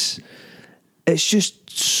 it's just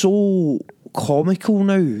so comical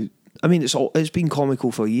now. I mean, it's been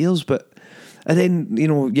comical for years, but and then, you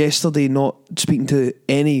know, yesterday not speaking to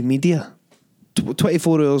any media.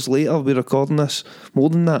 24 hours later, we're recording this.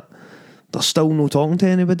 More than that, they're still not talking to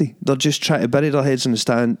anybody. They're just trying to bury their heads in the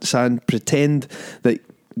sand, pretend that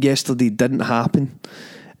yesterday didn't happen.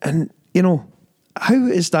 And, you know, how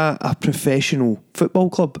is that a professional football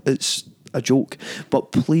club? It's a joke.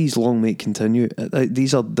 But please, long may it continue.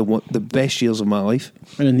 These are the best years of my life.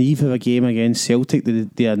 And on the eve of a game against Celtic,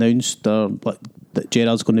 they announced that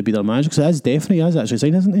Gerrard's going to be their manager, because he is actually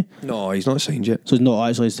signed, isn't he? No, he's not signed yet. So he's not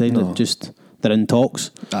actually signed. No. Just they're in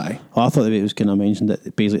talks. Aye. I thought that it was kind of mentioned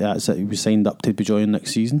that basically that's it. He was signed up to be joining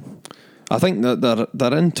next season. I think that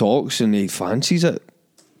they're in talks and he fancies it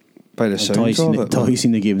by the sounds of it. Until he's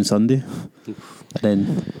seen the game on Sunday, and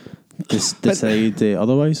then decide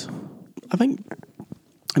otherwise. I think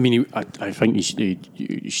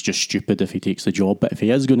he's just stupid if he takes the job. But if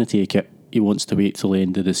he is going to take it, he wants to wait till the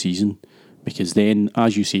end of the season, because then,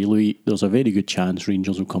 as you say, Louis, there's a very good chance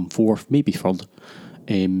Rangers will come 4th, maybe 3rd.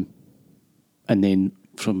 And then,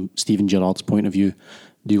 from Steven Gerrard's point of view,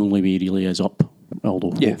 the only way really is up.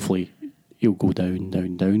 Although hopefully he'll go down.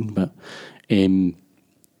 But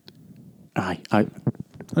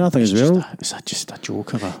Another thing as well, it's just a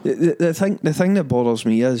joke of a. The thing that bothers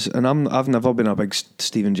me is, and I've never been a big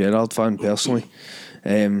Steven Gerrard fan personally,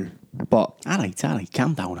 but all right,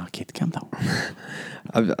 calm down, kid, calm down.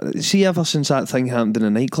 See, ever since that thing happened in a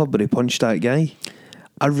nightclub where he punched that guy,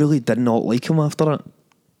 I really did not like him after it.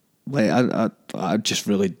 Like I just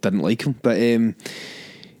really didn't like him. But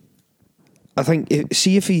I think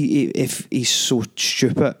if he's so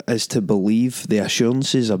stupid as to believe the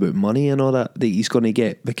assurances about money and all that he's going to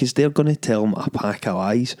get, because they're going to tell him a pack of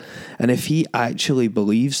lies, and if he actually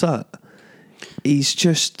believes that, he's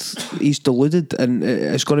deluded, and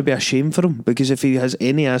it's going to be a shame for him, because if he has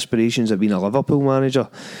any aspirations of being a Liverpool manager,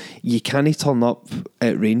 you can't turn up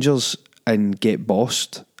at Rangers and get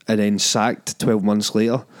bossed and then sacked 12 months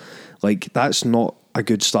later. Like, that's not a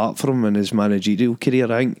good start for him in his managerial career.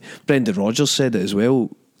 I think Brendan Rodgers said it as well.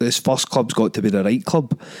 This first club's got to be the right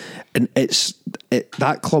club, and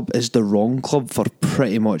that club is the wrong club for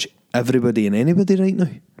pretty much everybody and anybody right now.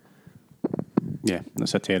 Yeah,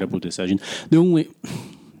 that's a terrible decision. The only,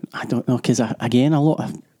 I don't know, because again,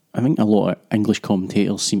 I think a lot of English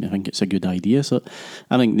commentators seem to think it's a good idea. So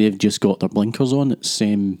I think they've just got their blinkers on. It's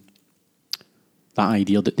that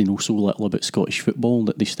idea that they know so little about Scottish football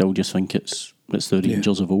that they still just think it's the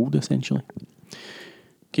Rangers of old, essentially.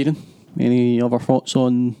 Kieran, any other thoughts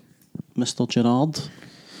on Mr. Gerrard?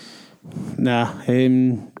 Nah.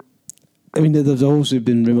 I mean, there's also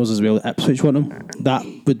been rumours as well that Ipswich want him. That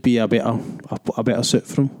would be a better suit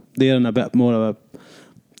for him. They're in a bit more of a...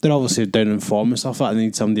 They're obviously down in form and stuff like that. They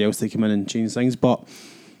need somebody else to come in and change things, but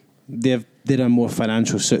they're a more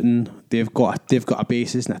financial suiting. They've got a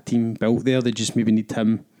basis and a team built there. They just maybe need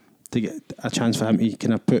him to get a chance for him to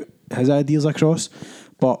kind of put his ideas across.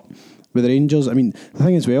 But with the Rangers, I mean, the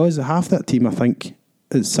thing as well is that half that team, I think,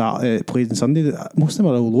 is played on Sunday. Most of them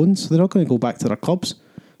are all loans, so they're not going to go back to their clubs.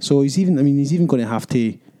 So he's even going to have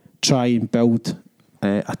to try and build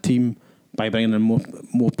a team by bringing in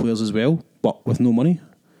more players as well, but with no money.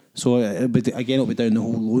 So it'll be down the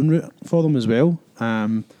whole loan route for them as well.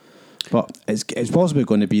 But it's possibly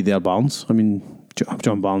going to be their Barnes. I mean,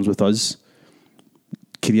 John Barnes with us,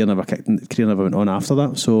 career never went on after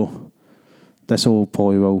that. So this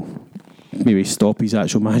will maybe stop his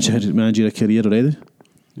actual managerial career already.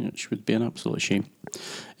 Yeah, which would be an absolute shame.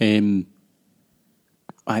 The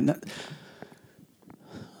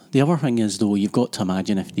other thing is, though, you've got to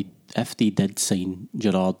imagine if they did sign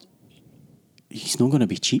Gerrard, he's not going to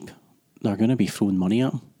be cheap. They're going to be throwing money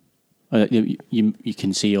at him. You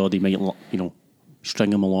can say, they might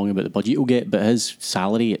string him along about the budget he'll get, but his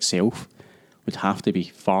salary itself would have to be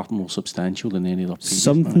far more substantial than any other previous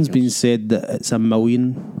Something's managers. been said that it's $1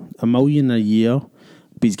 million a year,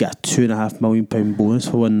 but he's got a £2.5 million bonus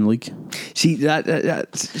for winning the league. See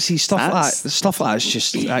stuff like that's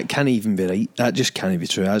just, that can't even be right. That just can't be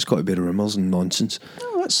true. That's got to be rumours and nonsense.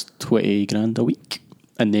 Oh, that's 20 grand a week,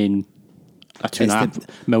 and then a £2.5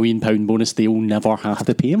 million bonus they'll never have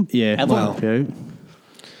to pay him. Yeah, ever. Well.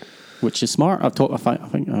 Which is smart. I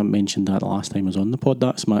think I mentioned that the last time I was on the pod.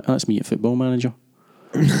 That's me at Football Manager.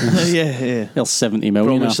 yeah. There's 70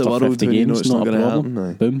 million Promise after the world 50 when you know games. it's Not not a gonna problem. happen,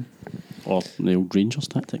 aye. Boom. Or the old Rangers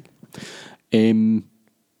tactic. I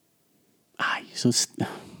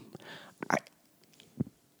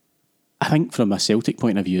think from a Celtic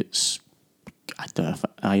point of view,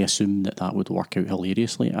 I assume that would work out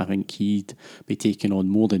hilariously. I think he'd be taking on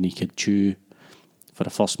more than he could chew for a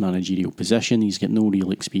first managerial position. He's got no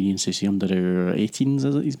real experience. Is he under 18s,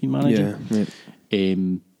 is it? He's been managing. Yeah.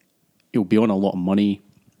 He'll be on a lot of money.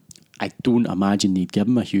 I don't imagine they'd give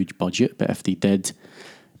him a huge budget, but if they did,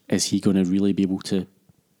 is he going to really be able to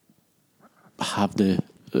have the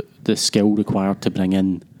skill required to bring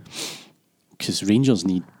in? Because Rangers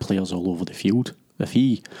need players all over the field. If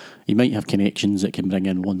he might have connections that can bring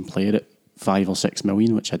in one player at 5 or 6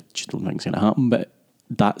 million, which I just don't think is going to happen, but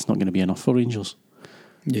that's not going to be enough for Rangers.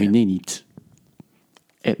 Yeah. I mean, they need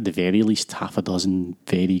at the very least half a dozen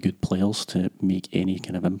very good players to make any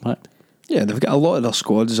kind of impact. Yeah, they've got a lot of their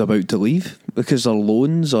squad is about to leave because they're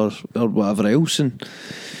loans or whatever else, and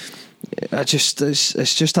it's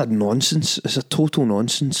just a nonsense. It's a total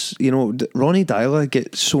nonsense. You know, Ronnie Deila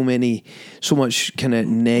gets so much kind of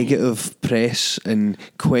negative press and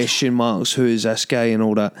question marks. Who is this guy and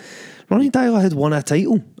all that? Ronnie Deila had won a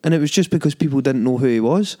title, and it was just because people didn't know who he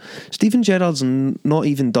was. Steven Gerrard's not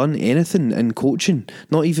even done anything in coaching,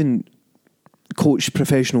 not even coached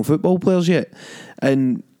professional football players yet,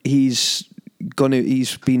 and he's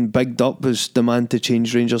been bigged up as the man to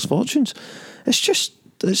change Rangers' fortunes.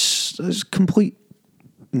 It's complete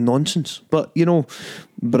nonsense. But, you know,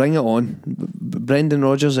 bring it on. Brendan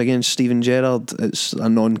Rodgers against Steven Gerrard, it's a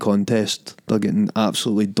non-contest. They're getting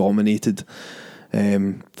absolutely dominated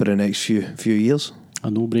for the next few years. A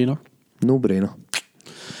no-brainer. No-brainer.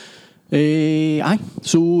 Aye.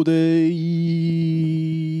 So you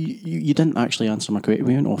didn't actually answer my question.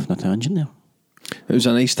 We went off on a tangent there. It was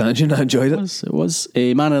a nice tangent. I enjoyed it. It was.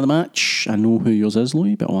 Man of the match. I know who yours is,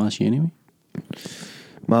 Louis, but I'll ask you anyway.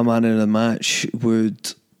 My man of the match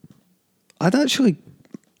would... I'd actually...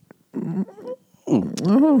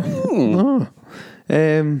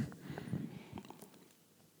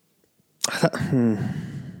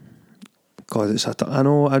 God, I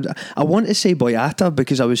know. I want to say Boyata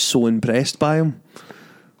because I was so impressed by him,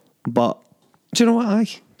 but do you know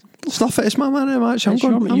what? Stuff it. It's my man of the match. I'm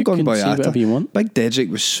going Boyata. Whatever you want. Big Dedrick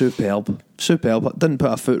was superb. Didn't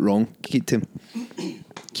put a foot wrong. Keep him.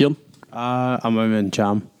 Kieran? I'm in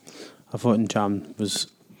Jam. I thought Jam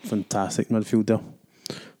was fantastic midfielder.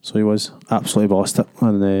 So he was absolutely bossed it,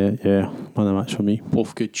 and man of the match for me.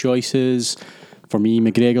 Both good choices. For me,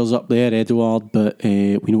 McGregor's up there, Edouard, but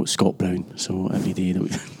we know it's Scott Brown, so every day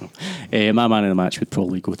my man of the match would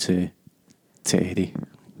probably go to Eddie.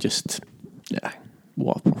 Just,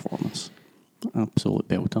 what a performance. Absolute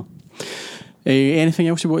belter. Anything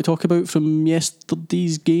else you want to talk about from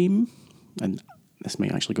yesterday's game? And this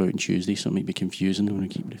might actually go out on Tuesday, so it might be confusing when I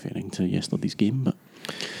keep referring to yesterday's game, but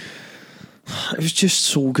it was just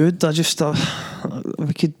so good. I just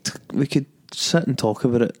we could sit and talk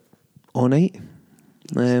about it all night.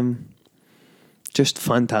 Just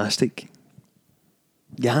fantastic.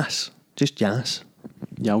 Yes, just yes.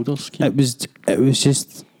 Yalders. It was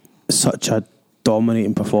just such a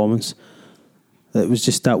dominating performance. It was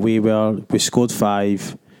just that way where we scored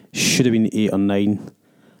 5, should have been 8 or 9,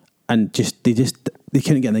 and they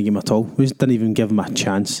couldn't get in the game at all. We just didn't even give them a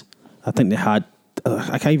chance. I think they had.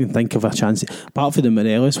 I can't even think of a chance apart from the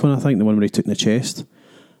Morelos one. I think the one where he took in the chest.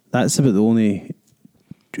 That's about the only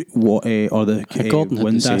or the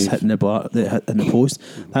Windass hitting the post.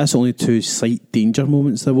 That's the only 2 slight danger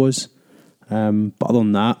moments there was. But other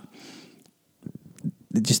than that,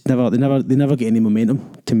 they never get any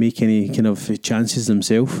momentum to make any kind of chances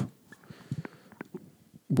themselves.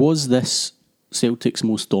 Was this Celtic's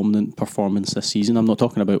most dominant performance this season? I'm not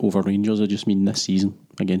talking about over Rangers. I just mean this season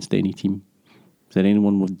against any team. Is there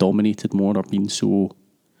anyone who've dominated more or been so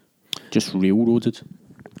just railroaded?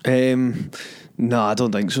 No, I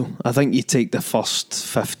don't think so. I think you take the first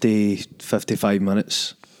 55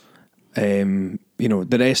 minutes.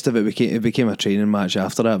 The rest of it became a training match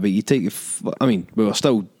after that. But you take, we were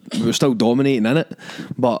still dominating in it.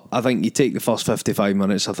 But I think you take the first 55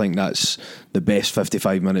 minutes. I think that's the best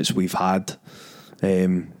 55 minutes we've had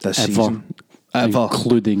this season, ever,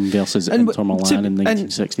 including versus Inter Milan in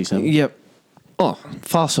 1967. Yep. Oh,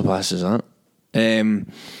 far surpasses that.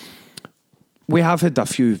 We have had a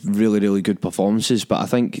few really, really good performances, but I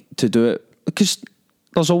think to do it, because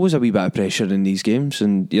there's always a wee bit of pressure in these games,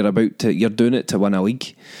 and you're doing it to win a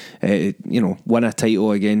league, win a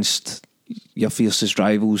title against your fiercest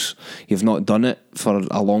rivals. You've not done it for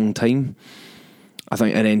a long time. I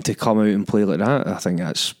think, and then to come out and play like that, I think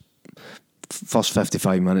that's first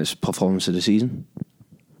 55 minutes performance of the season.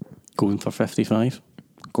 Going for 55.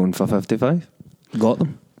 Got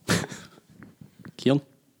them. Kieran?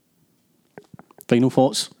 Final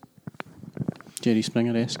thoughts? Jerry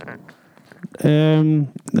Springer-esque?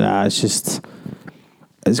 It's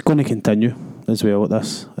going to continue as well with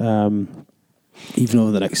this. Even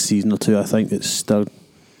over the next season or two, I think they're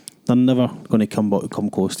never going to come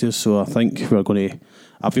close to us. So I think I feel we're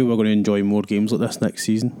going to enjoy more games like this next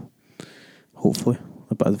season. Hopefully,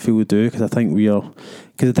 but I feel we do, because I think we are.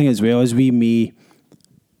 Because the thing as well is we may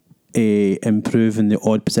improve in the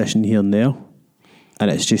odd position here and there, and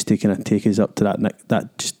it's just to kind of take us up to that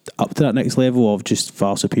next level of just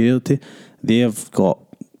far superiority. They're back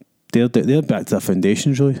to their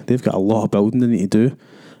foundations really. They've got a lot of building they need to do,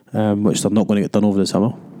 which they're not going to get done over the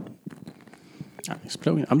summer. It's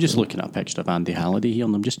brilliant. I'm just looking at a picture of Andy Halliday here,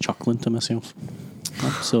 and I'm just chuckling to myself.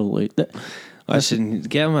 Absolutely. Listen,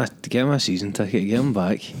 get him a season ticket, get him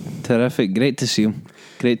back. Terrific, great to see him.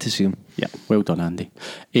 Yeah, well done, Andy.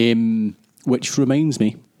 Which reminds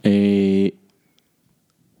me,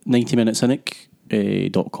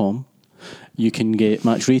 90minutecynic.com. You can get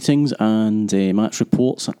match ratings and match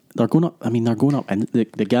reports. They're going up. And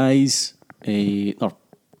the guys,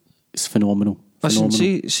 it's phenomenal. Listen,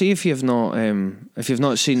 see if you've not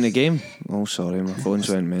seen the game. Oh, sorry, my phone's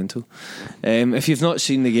went mental. If you've not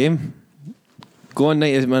seen the game, go on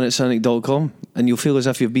 90minutecynic.com and you'll feel as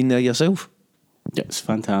if you've been there yourself. Yeah, it's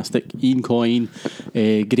fantastic. Ian Coyne,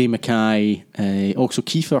 Gray Mackay, also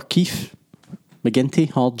Keith McGinty,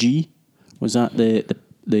 Hard G, was at the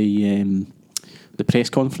press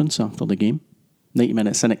conference after the game. 90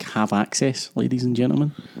 Minute Cynic have access, ladies and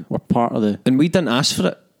gentlemen. We're part of the... And we didn't ask for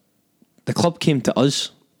it. The club came to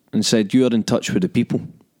us and said, you are in touch with the people.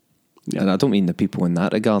 Yeah. And I don't mean the people in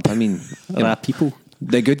that regard. I mean... There are people.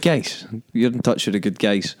 The good guys. You're in touch with the good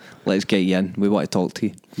guys. Let's get you in. We want to talk to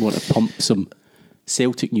you. We want to pump some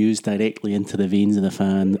Celtic news directly into the veins of the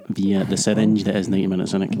fan via the syringe that is 90 Minute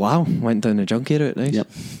Cynic. Wow, went down the junkie route, nice. Yep.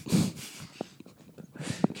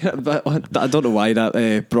 But I don't know why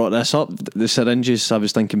that brought this up. The syringes, I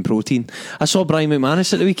was thinking protein. I saw Brian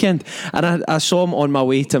McManus at the weekend, and I saw him on my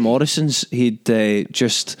way to Morrison's. He'd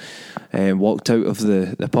just walked out of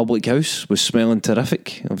the public house, was smelling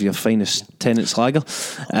terrific of your finest Tennent's lager.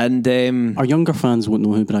 And our younger fans won't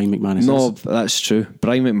know who Brian McManus is. No, that's true.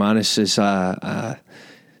 Brian McManus is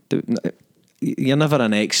you're never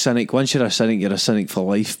an ex-cynic. Once you're a cynic for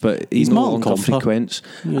life, but he's no longer frequents.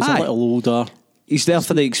 He's a little older. He's there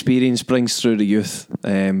for the experience, brings through the youth,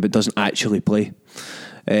 but doesn't actually play.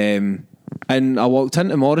 And I walked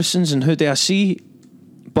into Morrison's, and who do I see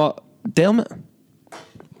but Dermot?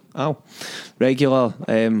 Regular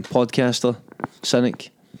podcaster,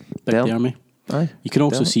 cynic. Big Dermy. Aye. You can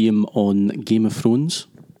also see him on Game of Thrones.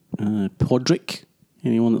 Podrick.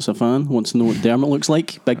 Anyone that's a fan wants to know what Dermot looks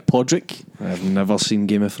like. Big Podrick. I've never seen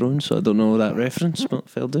Game of Thrones, so I don't know that reference, but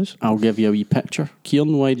fair dues. I'll give you a wee picture.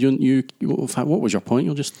 Kieran, why don't you? What was your point?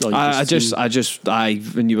 You'll just.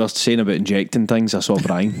 When you were saying about injecting things, I saw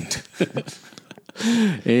Brian.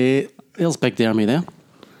 There's Big Dermy there.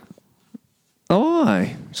 Oh,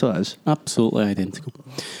 aye. So it is. Absolutely identical.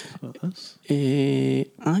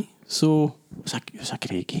 Aye. So it was a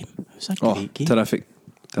great game. Terrific.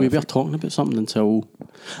 We were talking about something until...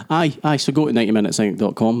 Aye, so go to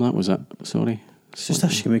 90minutescynic.com, that was it. Sorry. It's just a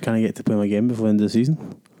shame we can't get to play my game before the end of the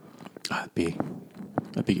season. That'd be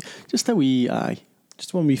just a wee... Aye.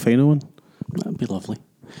 Just one wee final one. That'd be lovely.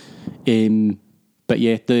 But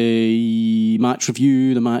yeah, the match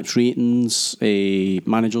review, the match ratings,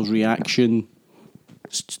 manager's reaction,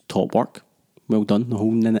 it's top work. Well done. The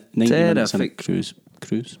whole 90 minutes in crew.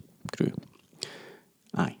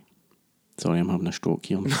 Aye. Sorry, I'm having a stroke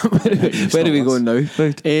here. Where are we going now?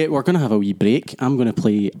 We're going to have a wee break. I'm going to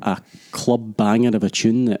play a club banger of a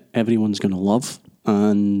tune that everyone's going to love,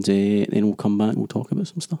 and then we'll come back and we'll talk about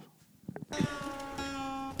some stuff.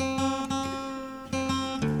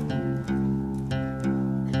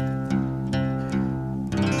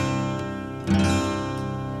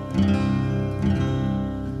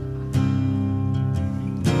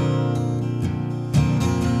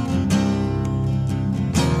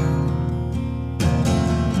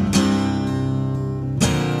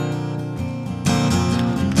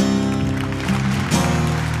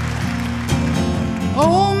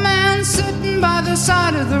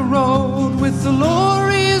 Side of the road with the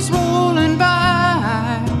lorries rolling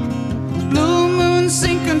by, blue moon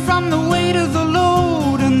sinking from the weight of the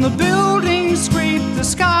load, and the buildings scrape the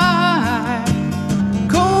sky.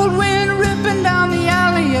 Cold wind ripping down the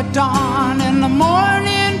alley at dawn, and the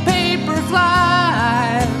morning paper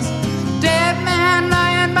flies. Dead man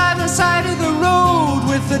lying by the side of the road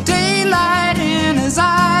with the daylight in his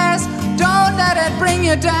eyes. Don't let it bring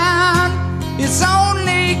you down, it's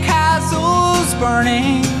only castles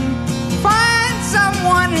burning. Find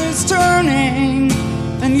someone who's turning,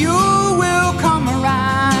 and you will come around.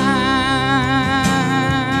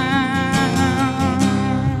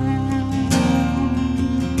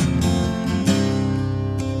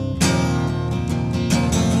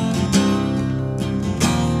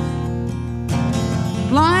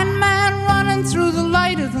 Blind man running through the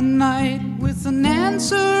light of the night with an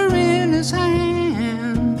answer in his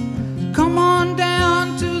hand. Come on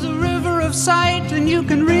down to the river of sight, and you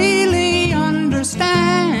can really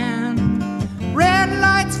understand. Red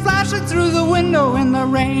lights flashing through the window in the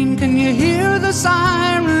rain. Can you hear the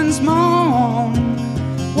sirens moan?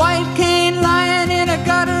 White cane lying in a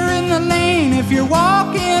gutter in the lane. If you're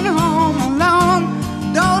walking home alone,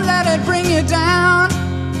 don't let it bring you down,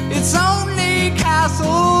 it's only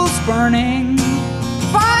castles burning.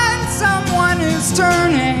 Find someone who's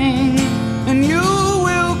turning, and you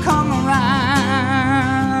will come around.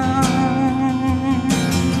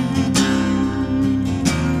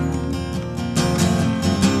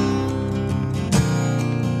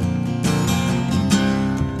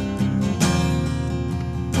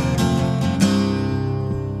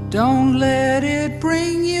 Don't let it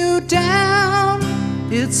bring you down,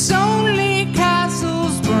 it's only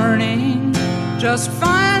castles burning. Just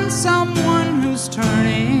find someone who's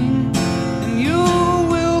turning, and you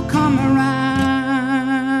will come around.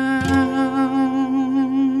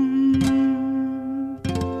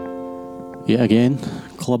 Yet again,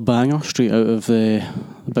 club banger, straight out of the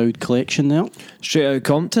Bowd collection there. Straight out of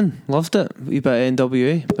Compton, loved it. Wee bit of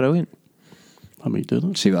NWA, brilliant. I might do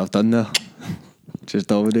that. See what I've done there? Just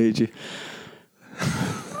dominated you.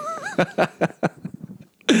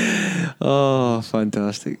 Oh,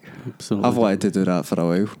 fantastic. Absolutely. I've wanted to do that for a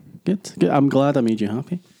while. Good. I'm glad I made you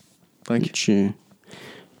happy. Thank you.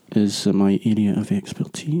 Which is my area of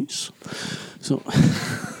expertise. So,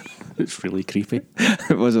 it's really creepy.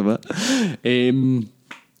 It was a bit.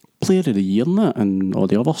 Player of the Year and that, and all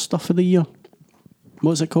the other stuff of the year.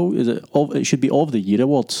 What's it called? Is it? It should be of the year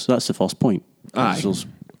awards. That's the first point. Aye, because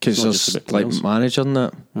because there's like manager and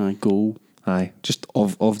that. Aye, goal. Aye, just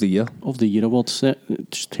of the year. Of the year awards.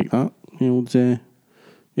 Just take that. The old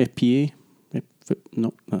FPA.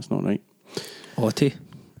 No, that's not right. Otti,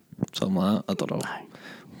 something like that. I don't know.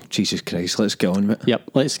 Jesus Christ, let's get on with it. Yep,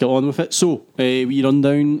 let's get on with it. So, we run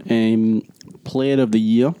down Player of the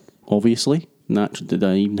Year, obviously. Did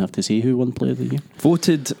I even have to say who won Player of the Year?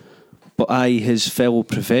 Voted by his fellow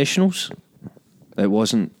professionals. It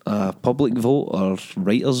wasn't a public vote or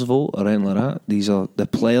writer's vote or anything like that. These are the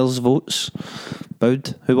players' votes.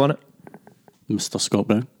 Boud, who won it? Mr. Scott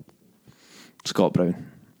Brown. Scott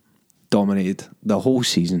Brown. Dominated the whole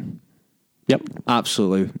season. Yep.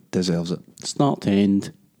 Absolutely deserves it. Start to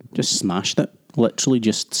end. Just smashed it. Literally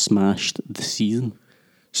just smashed the season.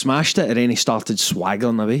 Smashed it and then he started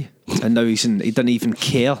swaggering away. And now he didn't even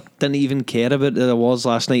care. Didn't even care about the awards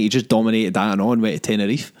last night. He just dominated that and on, went to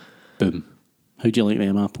Tenerife. Boom. How do you like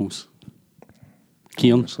them apples?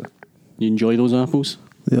 Kieran, you enjoy those apples?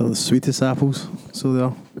 They are the sweetest apples, so they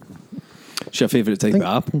are. What's your favourite type of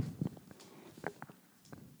apple?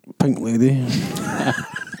 Pink Lady.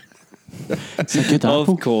 It's a good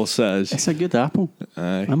apple. Of course it is. It's a good apple.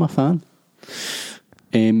 Aye. I'm a fan.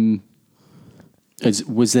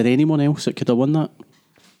 Was there anyone else that could have won that?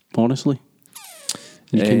 Honestly,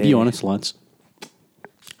 you can be honest, lads.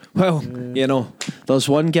 Well, you know, there's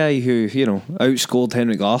one guy who, outscored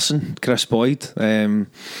Henrik Larsson, Chris Boyd.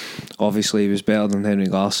 Obviously, he was better than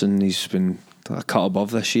Henrik Larsson. He's been a cut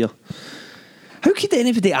above this year. How could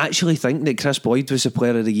anybody actually think that Chris Boyd was the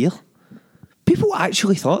Player of the Year? People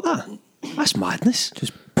actually thought that. That's madness.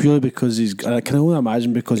 Just purely because I can only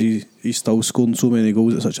imagine because he's still scoring so many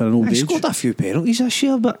goals at such an old age. He scored a few penalties this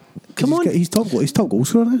year, but come on. He's top goal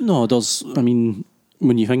scorer now. No,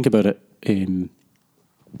 when you think about it,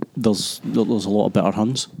 there's a lot of better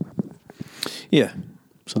Huns. Yeah.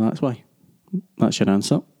 So that's why. That's your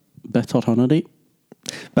answer. Better Hunter rate.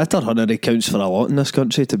 Better Hunter counts for a lot in this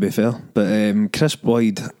country, to be fair. But Chris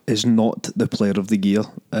Boyd is not the Player of the Year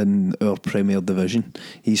in our Premier Division.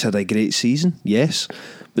 He's had a great season, yes,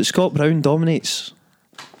 but Scott Brown dominates.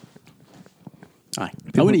 Aye.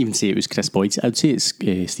 I wouldn't even say it was Chris Boyd's. I'd say it's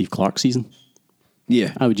Steve Clark's season.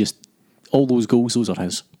 Yeah. I would just... All those goals, those are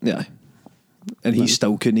his. Yeah. And he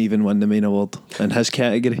still couldn't even win the main award in his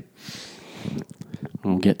category.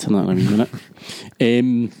 I'll get to that in a wee minute.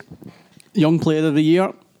 Young Player of the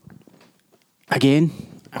Year. Again,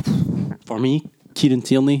 for me, Kieran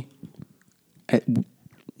Tierney.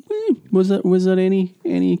 Was there any?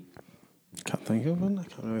 Can't think of one. I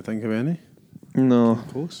can't really think of any. No.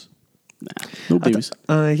 Close. Nah, nobody was.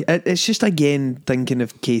 It's just again thinking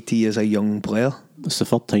of KT as a young player. It's the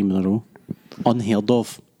third time in a row. Unheard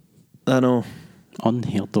of. I know.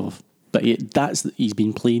 Unheard of. But he's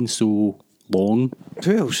been playing so long.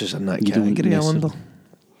 Who else is in that category, I wonder?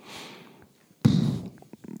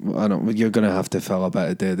 I don't. You're going to have to fill a bit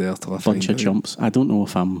of dead air till I find Bunch of chumps. I don't know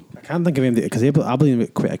if I'm... I can't think of anybody because Aberdeen are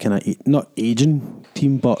quite a kind of not aging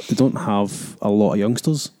team, but they don't have a lot of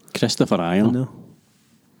youngsters. Christopher Iron. No.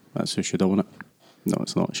 That's who should have won it. No,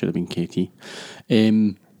 it's not. It should have been KT.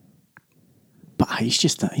 But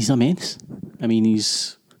he's a menace. I mean,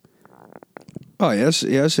 he's... Oh, he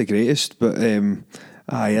is the greatest, but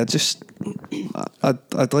I'd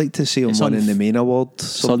like to see him winning the main award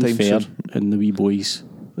sometime unfair soon. in the wee boys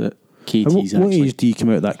that KT's What actually... age do you come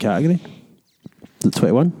out of that category? Is it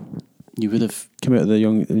 21? You would have... Come out of the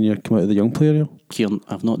young, when you come out of the young player. Kieran,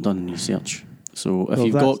 I've not done research. So if Well,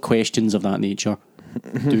 you've got questions of that nature,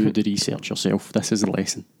 do the research yourself. This is the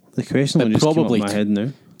lesson. The question But just probably came up in my head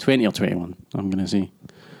now. 20 or 21, I'm going to say.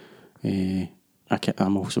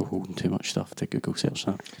 I'm also holding too much stuff to Google search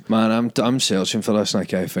that. Man, I'm searching for this and I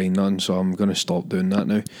can't find none, so I'm going to stop doing that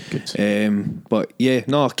now. Good. But yeah,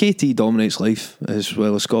 no, KT dominates life as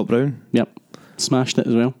well as Scott Brown. Yep. Smashed it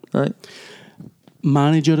as well. Right.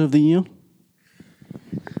 Manager of the Year?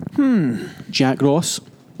 Jack Ross.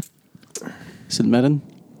 St Mirren.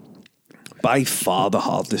 By far the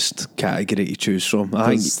hardest category to choose from. I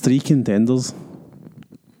There's 3 contenders.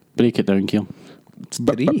 Break it down, Kieran.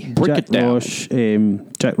 think 3. Break it down.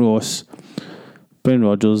 Jack Ross, Brendan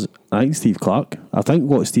Rodgers, I think Steve Clark. I think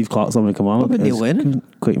what Steve Clark's done when he come on What about Neil Lennon?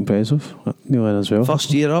 quite impressive. Neil Lennon as well.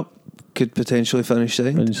 First year up, could potentially finish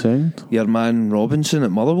second. Your man Robinson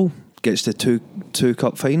at Motherwell gets to two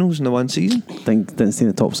cup finals in the one season. Didn't stay in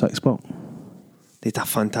the top 6 spot. They had a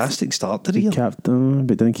fantastic start to the year. Captain,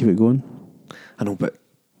 but didn't keep it going. I know, but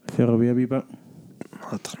Fell away a wee bit. I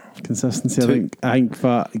don't know. Consistency. I think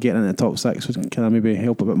that getting in the top 6 would kind of maybe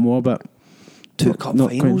help a bit more, but 2 cup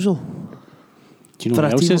not finals though. Do you know who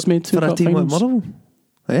else has made 2 for a cup team like finals? Motherwell?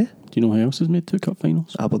 Eh? Do you know who else has made 2 cup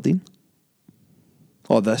finals? Aberdeen.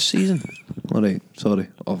 Oh, this season. Alright, sorry.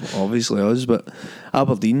 Obviously us, but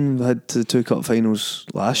Aberdeen had the 2 cup finals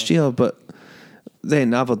last year, but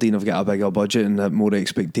then Aberdeen have got a bigger budget and had more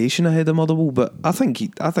expectation ahead of Motherwell. But I think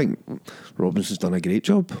Robinson's done a great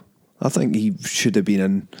job. I think he should have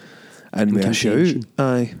been in with a shout.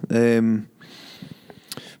 Aye.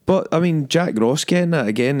 But I mean, Jack Ross getting it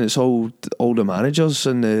again. It's all the managers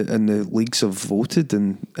in the leagues have voted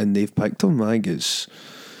and they've picked him. I think it's,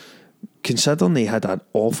 considering they had an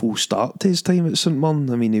awful start to his time at St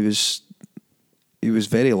Mirren. I mean, he was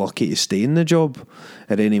very lucky to stay in the job,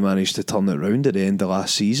 and then he managed to turn it round at the end of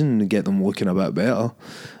last season and get them looking a bit better.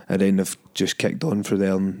 And then they've just kicked on for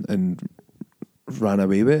there and ran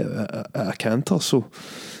away with it at a canter. So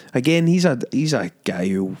again, he's a guy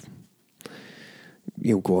who'll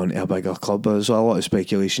go on to a bigger club. There's a lot of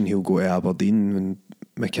speculation he'll go to Aberdeen when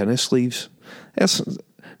McInnes leaves.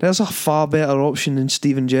 There's a far better option than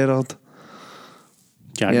Steven Gerrard.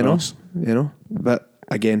 Jack Ross. But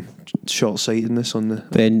again, short-sightedness on the.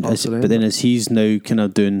 But then as he's now kind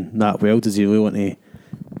of doing that well, does he really want to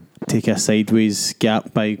take a sideways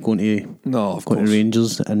gap by going to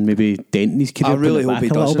Rangers and maybe denting his career? I really hope back he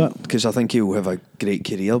a little doesn't, bit? because I think he'll have a great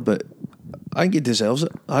career, but I think he deserves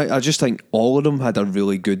it. I just think all of them had a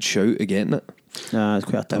really good shout at getting it. It's quite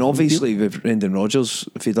a tough And obviously with Brendan Rodgers,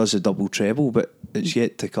 if he does a double treble, but it's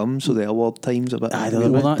yet to come, so the award time's a bit.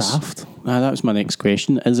 Daft. That was my next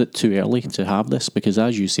question. Is it too early to have this? Because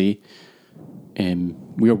as you say,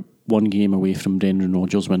 we're one game away from Brendan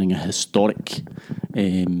Rodgers winning a historic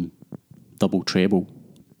double treble.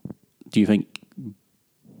 Do you think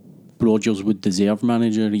Rodgers would deserve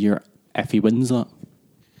manager of the year if he wins that?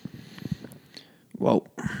 Well,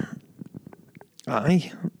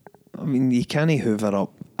 aye. I mean, you can't hoover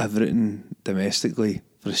up everything domestically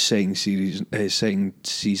for a second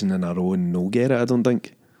season in a row and no get it, I don't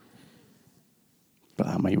think. But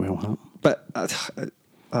that might well happen. But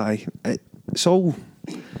aye, it's all,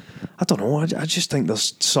 I don't know, I just think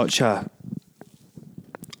there's such a,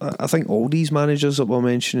 I think all these managers that we're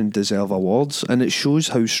mentioning deserve awards, and it shows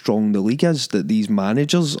how strong the league is that these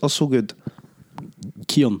managers are so good.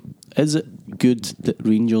 Kieran, is it good that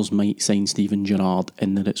Rangers might sign Steven Gerrard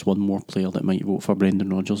and that it's one more player that might vote for Brendan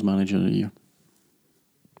Rodgers manager of the year?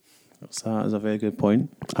 That is a very good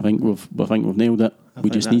point. I think we've nailed it. We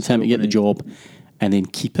just need him to get the job and then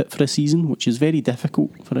keep it for a season, which is very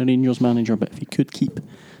difficult for a Rangers manager. But if he could keep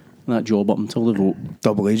that job up until the vote,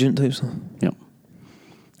 double agent types. Yep.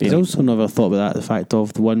 There's also another thought about that, the fact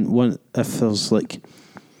of the one if there's like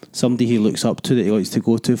somebody he looks up to that he likes to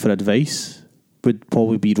go to for advice, would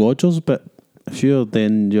probably be Rodgers. But if you're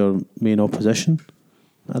then your main opposition,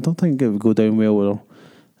 I don't think it would go down well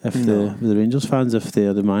with the Rangers fans if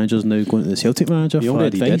the manager's now going to the Celtic manager he for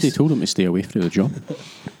already advice. did. They told him to stay away from the job.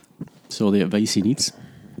 So the advice he needs.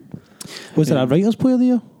 Was there a writers' player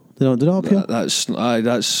there? Did it up here?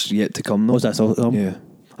 That's yet to come though. Was that all? Yeah.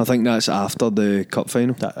 I think that's after the cup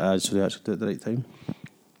final. So they actually did it at the right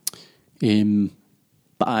time.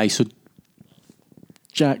 But aye, so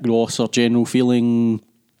Jack Ross, our general feeling,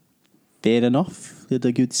 fair enough. He had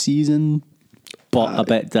a good season, but a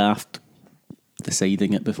bit daft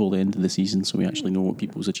deciding it before the end of the season, so we actually know what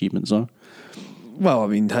people's achievements are. Well, I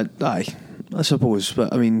mean, aye, I suppose,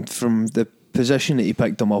 but I mean, from the position that he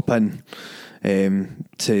picked them up in,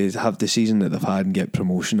 to have the season that they've had and get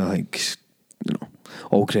promotion, I think,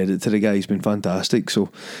 all credit to the guy. He's been fantastic. So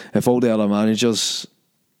if all the other managers,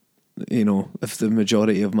 if the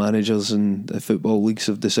majority of managers in the football leagues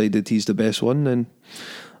have decided he's the best one, then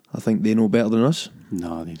I think they know better than us.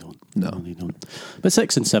 No, they don't. No, they don't. But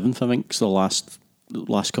 6th and 7th, I think, so the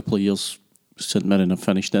last couple of years St Mirren have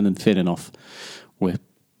finished in, and fair enough, with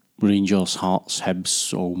Rangers, Hearts,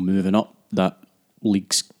 Hibs all moving up, that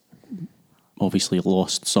league's obviously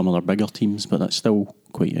lost some of their bigger teams, but that's still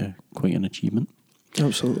quite an achievement.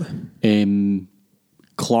 Absolutely.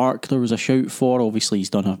 Clark, there was a shout for. Obviously, he's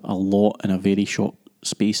done a lot in a very short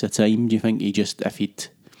space of time. Do you think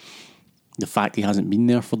the fact he hasn't been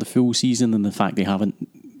there for the full season and the fact they haven't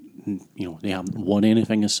won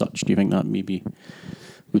anything as such, do you think that maybe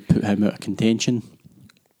would put him out of contention?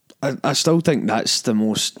 I still think that's the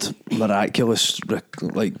most miraculous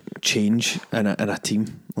change in a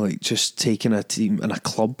team. Like just taking a team and a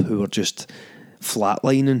club who are just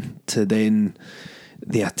flatlining to then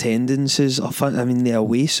the attendances. I mean, the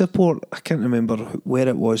away support, I can't remember where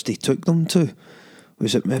it was they took them to.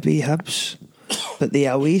 Was it maybe Hibs? But the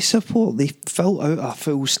away support, they fill out a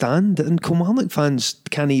full stand, and Kilmarnock fans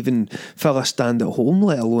can't even fill a stand at home,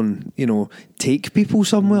 let alone, take people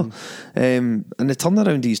somewhere. And the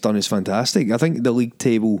turnaround he's done is fantastic. I think the league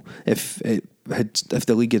table, if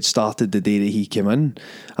the league had started the day that he came in,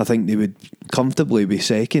 I think they would comfortably be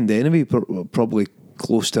second anyway, probably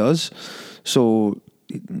close to us. So,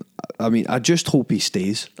 I mean, I just hope he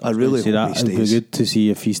stays. I really hope he stays. It'd be good to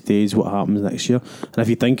see if he stays, what happens next year. And if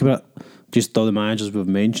you think about it, just all the managers we've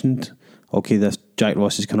mentioned, okay, this Jack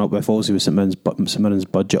Ross has come up with, obviously with St Mirren's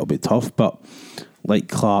budget will be tough, but like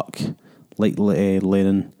Clark, like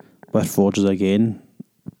Lennon, with Rodgers again,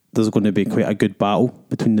 there's going to be quite a good battle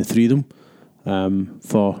between the three of them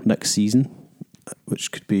for next season,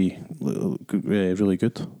 which could be really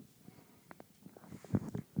good.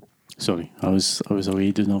 Sorry, I was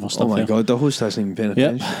away doing other stuff. Oh my there. God, the host hasn't even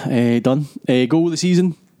been Yep, done. Goal of the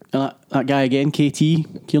season. That guy again,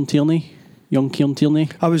 KT, Kieran Tierney. Young Kieran Tierney.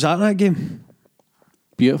 I was at that game.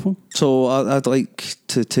 Beautiful. So I'd like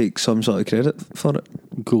to take some sort of credit for it.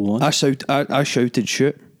 Go on. I shouted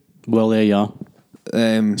shoot. Well, there you are.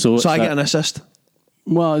 So I get an assist.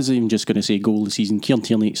 Well, I was even just going to say goal of the season. Kieran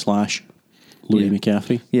Tierney / Louis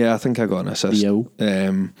McCaffrey. Yeah, I think I got an assist.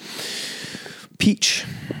 Peach.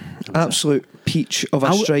 Absolute peach of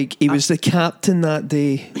a strike. He was the captain that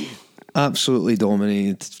day. Absolutely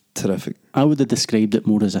dominated. Terrific. I would have described it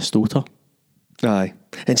more as a stoter. Aye.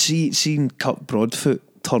 And seeing Kirk Broadfoot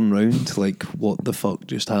turn round, like, what the fuck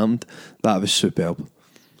just happened, that was superb.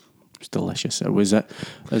 It was delicious. It was a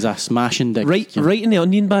smashing dig. Right in the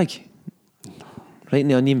onion bag. Right in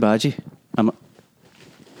the onion badgie.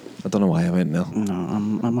 I don't know why I went there. No,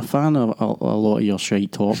 I'm a fan of a lot of your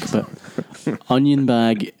shite talk, but onion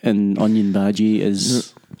bag and onion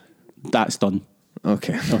badgie that's done.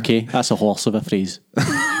 Okay, that's a horse of a phrase.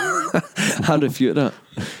 I refute that.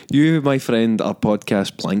 You, my friend, are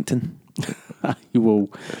podcast plankton. You will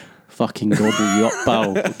fucking gobble you up,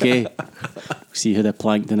 pal. Okay, see who the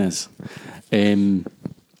plankton is.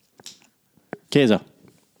 Keza,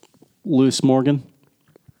 Lewis Morgan,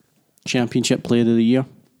 Championship Player of the Year.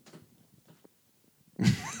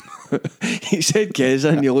 He said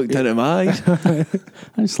Keza and you looked into my eyes. I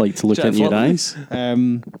just like to look into your eyes.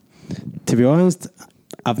 To be honest,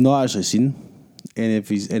 I've not actually seen any of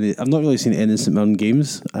his. I've not really seen any St Mirren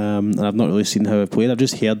games, and I've not really seen how he played. I've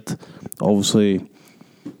just heard, obviously,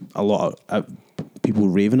 a lot of people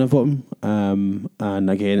raving about him. And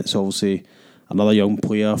again, it's obviously another young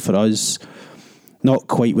player for us. Not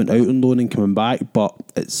quite went out on loan and coming back, but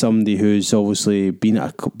it's somebody who's obviously been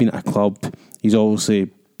at a club. He's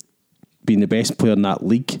obviously been the best player in that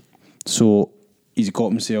league, so he's got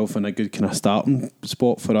himself in a good kind of starting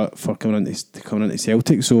spot for coming into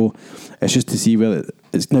Celtic. So it's just to see whether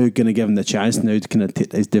it's now going to give him the chance now to kind of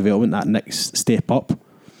take his development that next step up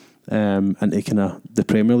into kind of the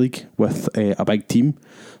Premier League with a big team.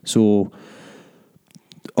 So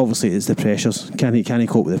obviously it's the pressures. Can he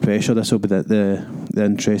cope with the pressure? This will be the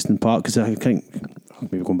interesting part, because I think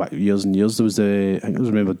maybe going back years and years, there was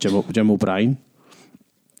remember Jim O'Brien,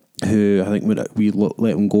 who I think when we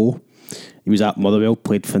let him go, he was at Motherwell,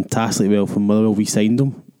 played fantastically well for Motherwell. We signed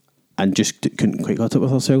him and just couldn't quite cut it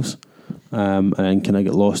with ourselves, and then kind of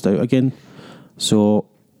get lost out again. So,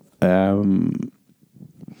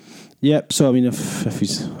 yep. So I mean, if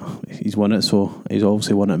he's won it, so he's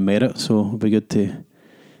obviously won it in merit. So it'll be good to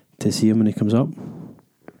see him when he comes up.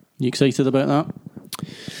 You excited about that?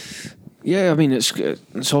 Yeah, I mean,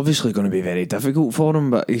 it's obviously going to be very difficult for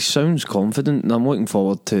him, but he sounds confident, and I'm looking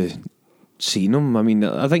forward to seeing him. I mean,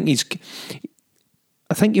 I think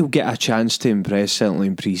he'll get a chance to impress, certainly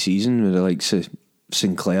in pre-season, with the likes of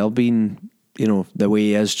Sinclair being, the way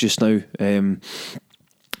he is just now, and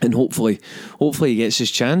hopefully he gets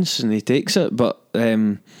his chance and he takes it. But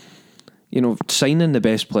signing the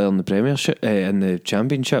best player in the Premiership, in the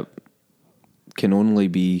Championship, can only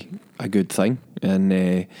be a good thing,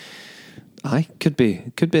 and could be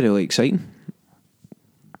really exciting.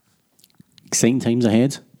 Exciting times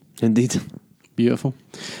ahead. Indeed. Beautiful.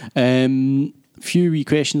 Few wee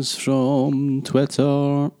questions from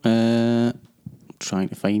Twitter. Trying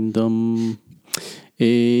to find them.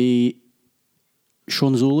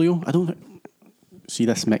 Sean Zolio. I don't see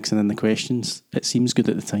this mixing in the questions. It seems good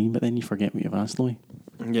at the time, but then you forget what you've asked, Louis.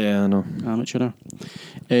 Yeah, I know. Amateur.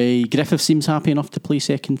 Griffith seems happy enough to play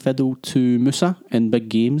second fiddle to Musa in big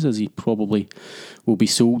games, as he probably will be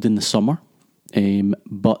sold in the summer.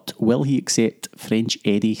 But will he accept French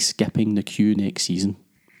Eddie skipping the queue next season?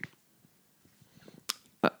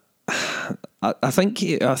 I think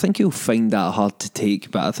he'll find that hard to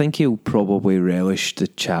take, but I think he'll probably relish the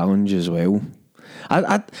challenge as well.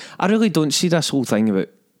 I really don't see this whole thing about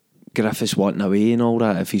Griffiths wanting away and all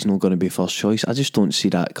that if he's not going to be first choice. I just don't see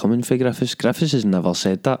that coming for Griffiths. Griffiths has never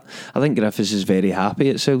said that. I think Griffiths is very happy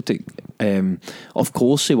at Celtic. Of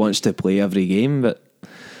course he wants to play every game, but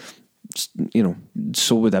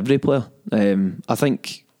so would every player. I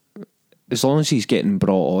think as long as he's getting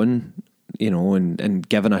brought on, and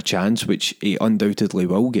given a chance, which he undoubtedly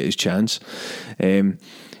will get his chance. Thing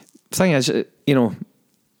is,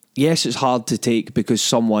 yes, it's hard to take because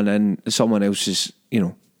someone else is,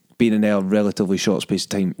 being in there a relatively short space of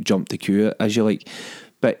time, jump the queue as you like.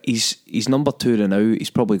 But he's number 2 right now. He's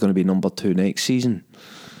probably going to be number 2 next season.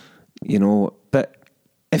 But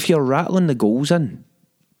if you're rattling the goals in,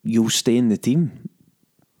 you'll stay in the team.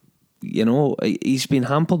 He's been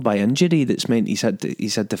hampered by injury that's meant he's had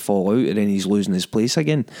to fall out and then he's losing his place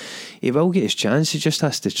again. He will get his chance. He just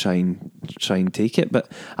has to try and take it.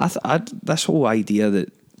 But this whole idea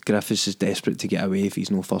that Griffiths is desperate to get away if he's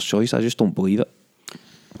no first choice, I just don't believe it.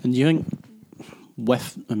 And do you think we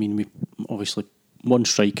obviously one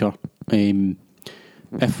striker,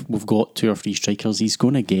 if we've got 2 or 3 strikers, he's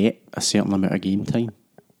going to get a certain amount of game time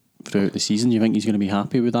throughout the season. Do you think he's going to be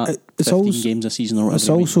happy with that? It's 15 also, games a season or whatever? It's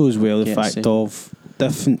also as well the fact of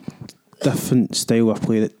different style of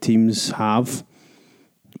play that teams have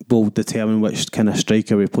will determine which kind of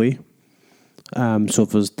striker we play. So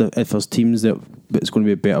if there's teams that it's going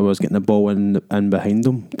to be better with getting the ball in behind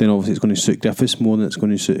them, then obviously it's going to suit Griffiths more than it's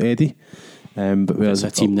going to suit Eddie. But whereas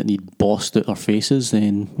it's a team that need bossed out their faces,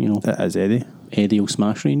 then it is Eddie. Eddie will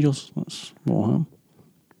smash Rangers. That's what will happen.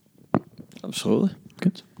 Absolutely.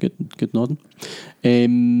 Good nodding.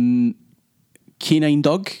 K9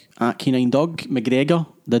 Doug at K9 Doug McGregor,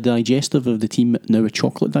 the digestive of the team, now a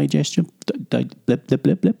chocolate digestion. Blip, blip, blip,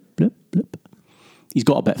 blip, blip, blip. He's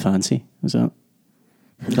got a bit fancy. Is that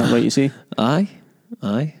right to say? Aye.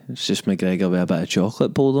 It's just McGregor with a bit of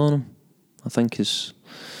chocolate poured on him. I think is.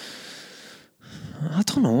 I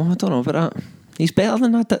don't know about that. He's better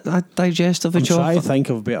than that digestive of chocolate. I'm trying to think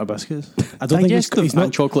of better biscuits. I don't think he's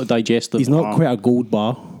not chocolate digestive. He's not quite a gold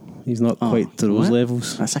bar. He's not quite to those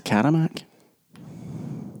levels. That's a Caramac.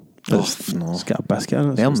 No. It's got a biscuit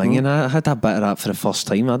in it. They're minging. I had a bit of that for the first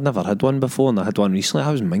time. I'd never had one before, and I had one recently.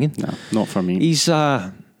 I was minging. No, not for me. He's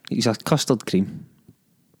a custard cream.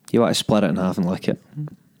 You want to split it in half and lick it.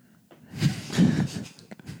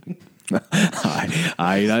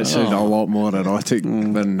 Aye, that sounded a lot more erotic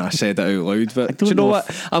when I said it out loud. But do you know what?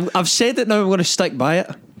 I've said it now. I'm going to stick by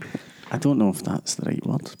it. I don't know if that's the right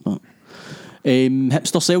word, but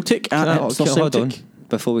Hipster Celtic at Hipster Celtic. Hold on,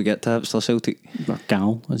 before we get to Hipster Celtic, or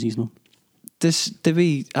Gal, as he's known. Does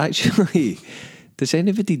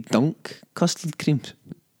anybody dunk custard creams?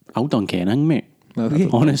 I'll dunk anything, mate. Okay.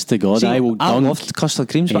 Honest to God, I will dunk. I love custard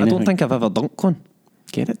creams, but I don't think I've ever dunked one.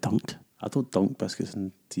 Get it dunked. I don't dunk biscuits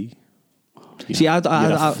in tea. See, you're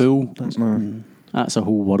a fool. That's a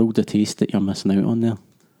whole world of taste that you're missing out on there,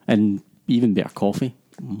 and even better coffee.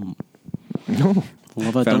 No,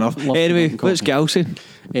 fair enough. Anyway, what's Gal saying?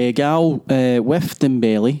 Gal with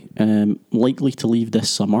Dembele, likely to leave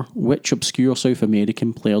this summer. Which obscure South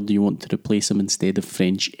American player do you want to replace him instead of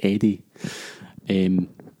French Eddie?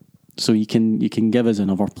 So you can give us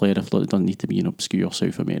another player if it doesn't need to be an obscure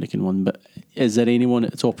South American one. But is there anyone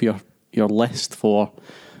at the top of your list for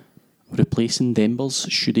replacing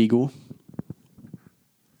Dembers should he go?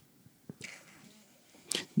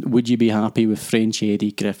 Would you be happy with French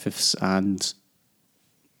Eddie, Griffiths and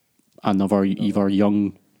another either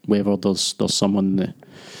young, whether there's someone that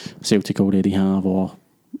Celtic already have or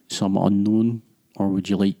some unknown, or would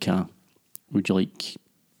you like a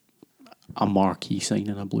marquee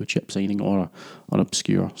signing, a blue chip signing, or an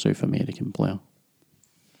obscure South American player?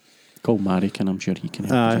 Call Marek and I'm sure he can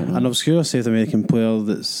help us out. An obscure South American player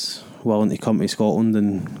that's willing to come to Scotland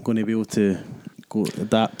and going to be able to go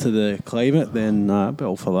adapt to the climate, then I'd be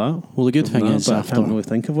all for that. Well, the good thing is, I can't really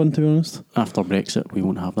think of one, to be honest. After Brexit, we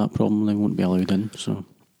won't have that problem. They won't be allowed in. So,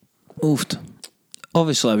 Oofed.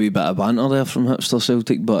 Obviously, a wee bit of banter there from Hipster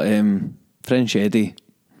Celtic, but French Eddie,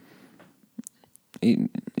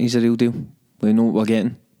 he's a real deal. We know what we're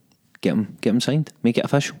getting. Get him signed. Make it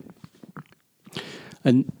official.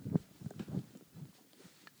 And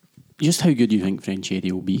just how good do you think French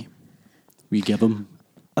Eddie will be? We give him.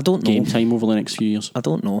 I don't know. Game time over the next few years. I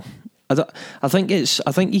don't know. I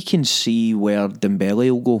think you can see where Dembele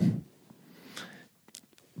will go,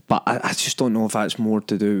 but I just don't know if that's more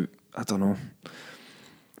to do. I don't know.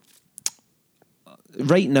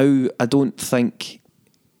 Right now, I don't think,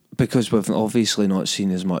 because we've obviously not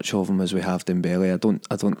seen as much of him as we have Dembele.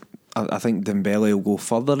 I think Dembele will go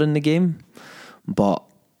further in the game, but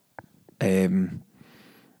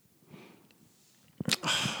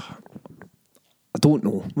don't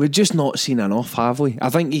know. We've just not seen enough, have we? I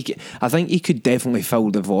think he could definitely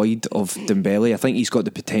fill the void of Dembele. I think he's got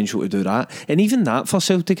the potential to do that. And even that for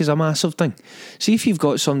Celtic is a massive thing. See if you've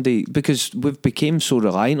got somebody, because we've become so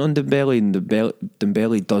reliant on Dembele, and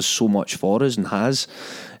Dembele does so much for us and has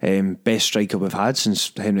best striker we've had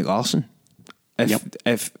since Henrik Larsson.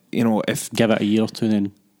 If give it a year or two,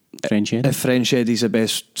 then French Eddie. If French Eddie's the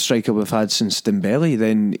best striker we've had since Dembele,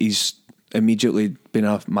 then he's immediately been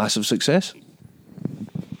a massive success.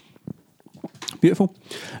 Beautiful.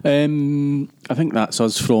 I think that's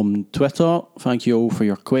us from Twitter. Thank you all for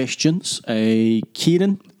your questions.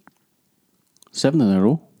 Kieran, 7 in a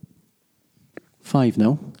row.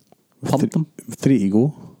 5-0. Pumped them. 3 to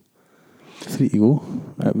go.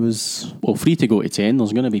 It was... Well, 3 to go to 10.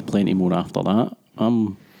 There's going to be plenty more after that.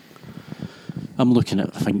 I'm looking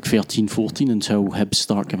at, I think, 13, 14 until Hibs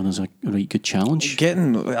start giving us a right good challenge.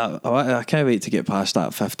 I can't wait to get past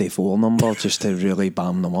that 54 number just to really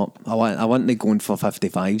bam them up. I want to go in for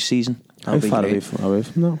 55 season. How far away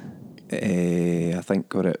from that? I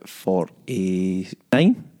think we're at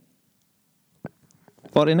 49.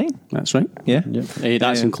 49? That's right. Yeah.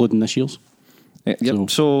 That's including this year's. Yep.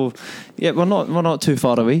 So we're not too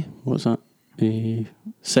far away. What's that?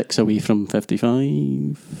 6 away from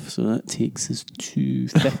 55, so that takes us to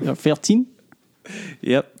 13.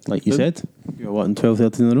 Yep, like you said, you're what, in 12,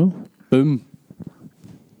 13 in a row? Boom.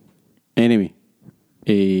 Anyway,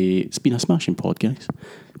 it's been a smashing pod, guys.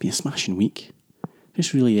 It's been a smashing week.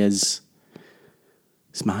 This really is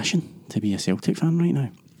smashing to be a Celtic fan right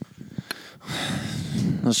now.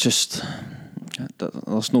 There's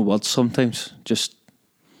no words sometimes. Just,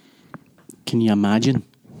 can you imagine?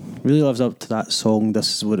 Really lives up to that song,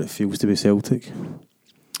 This Is What It Feels to Be Celtic.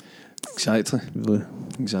 Exactly. Really.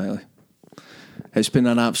 Exactly. It's been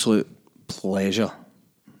an absolute pleasure.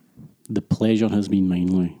 The pleasure has been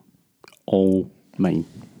mine, Louis. All mine.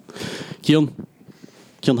 Kieran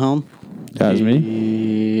Hahn. That's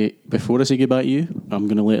me. Before I say goodbye to you, I'm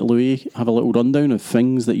going to let Louis have a little rundown of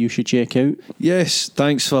things that you should check out. Yes,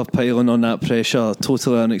 thanks for piling on that pressure.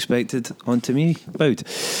 Totally unexpected onto me, Boud.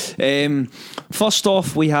 First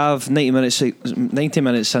off, we have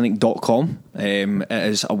 90minutecynic.com. It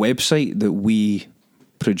is a website that we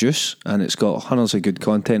produce, and it's got hundreds of good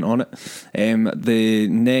content on it. The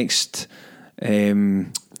next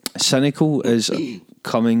Cynical is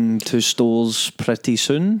coming to stores pretty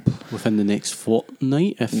soon. Within the next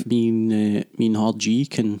fortnight, if me and Hard G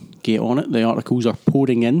can get on it. The articles are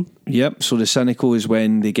pouring in. Yep, so the Cynical is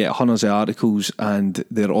when they get hundreds of articles and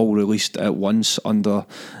they're all released at once under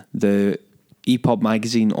the EPUB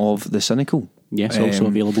magazine of the Cynical. Yes, also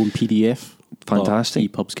available in PDF.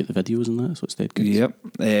 Fantastic. EPUBs get the videos and that, so it's dead good. Yep.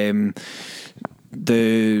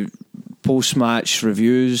 The post-match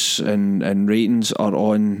reviews and ratings are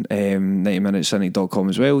on 90minutecynic.com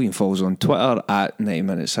as well. You can follow us on Twitter at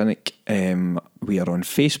 90minutecynic. We are on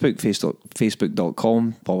Facebook,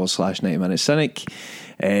 facebook.com/90minutecynic.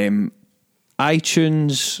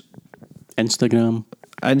 iTunes, Instagram.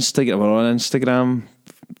 We're on Instagram.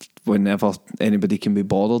 Whenever anybody can be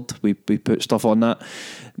bothered, we put stuff on that.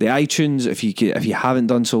 The iTunes, if you haven't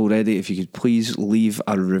done so already, if you could please leave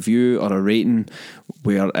a review or a rating.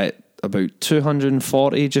 We're at about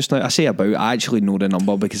 240 just now. I say about, I actually know the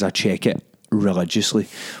number because I check it religiously.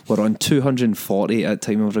 We're on 240 at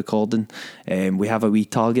time of recording. We have a wee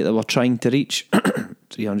target that we're trying to reach.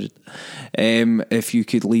 300. If you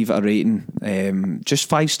could leave a rating, just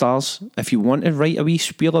 5 stars. If you want to write a wee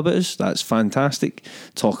spiel about us, that's fantastic.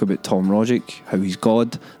 Talk about Tom Rogic, how he's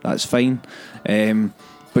God, that's fine.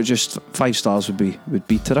 But just 5 stars would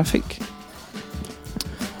be terrific.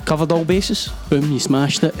 Covered all bases. Boom, you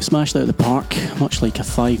smashed it out of the park, much like a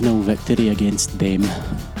 5-0 victory against them.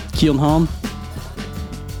 Kieran Hahn,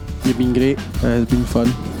 you've been great. It's been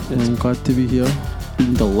fun. I'm glad to be here.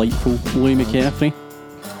 Been delightful. Louis McCaffrey.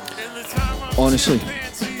 Honestly,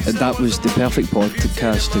 that was the perfect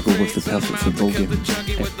podcast to go with the perfect football game.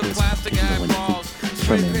 It was delightful.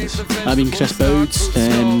 Tremendous. I've been Chris Bouds.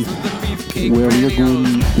 Where we're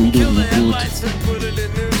going, we don't need road.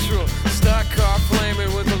 Stock car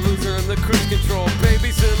flaming with the loser and the cruise control.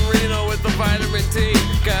 Babies in Reno with the vitamin D.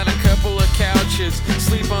 Got a couple of couches,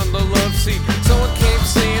 sleep on the love seat. Someone came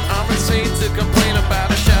saying I'm insane to complain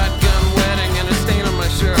about a shotgun wedding and a stain on my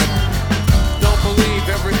shirt. Don't believe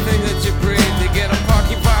everything that you breathe. You get a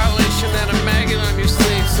parking violation and a maggot on your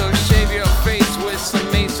sleeve. So shave your face with some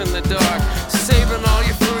mace in the dark. Saving all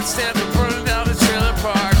your food stamps and burning down the trailer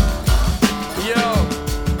park. Yo,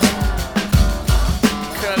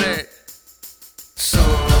 cut it.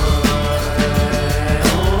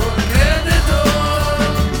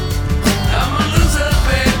 I'm a loser,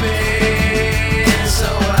 baby.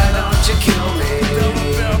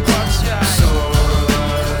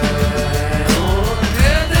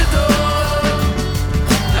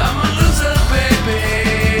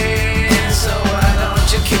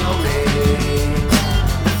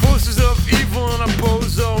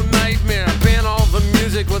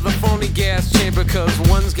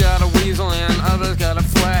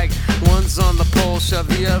 shove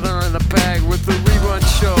the other in the bag with the rerun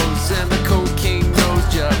shows and the cocaine nose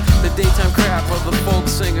job, the daytime crap of the folk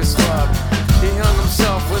singer's club. He hung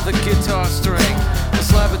himself with a guitar string, a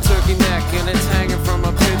slab of turkey neck, and it's hanging from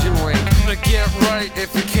a pigeon wing. But get right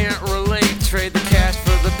if you can't relate. Trade the cash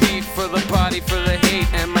for the beat, for the body, for the hate.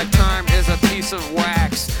 And my time is a piece of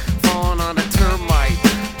wax falling on a termite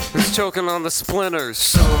who's choking on the splinters.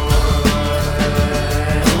 So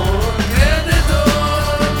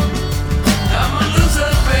I'm a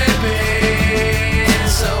loser, baby.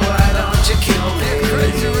 So why don't you kill me? Get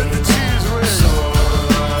crazy with the cheese whiz. So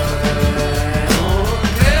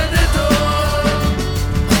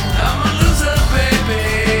I'm a loser, baby.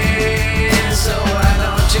 So why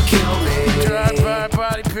don't you kill me? Drive-by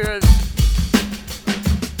body pierce.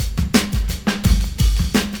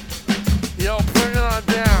 Yo, bring it on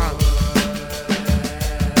down.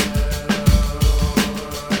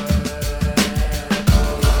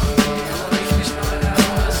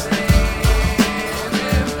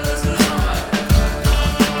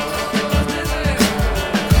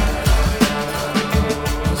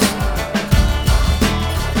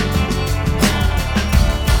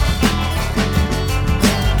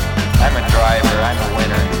 I'm a driver, I'm a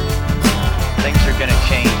winner. Things are gonna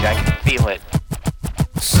change, I can feel it.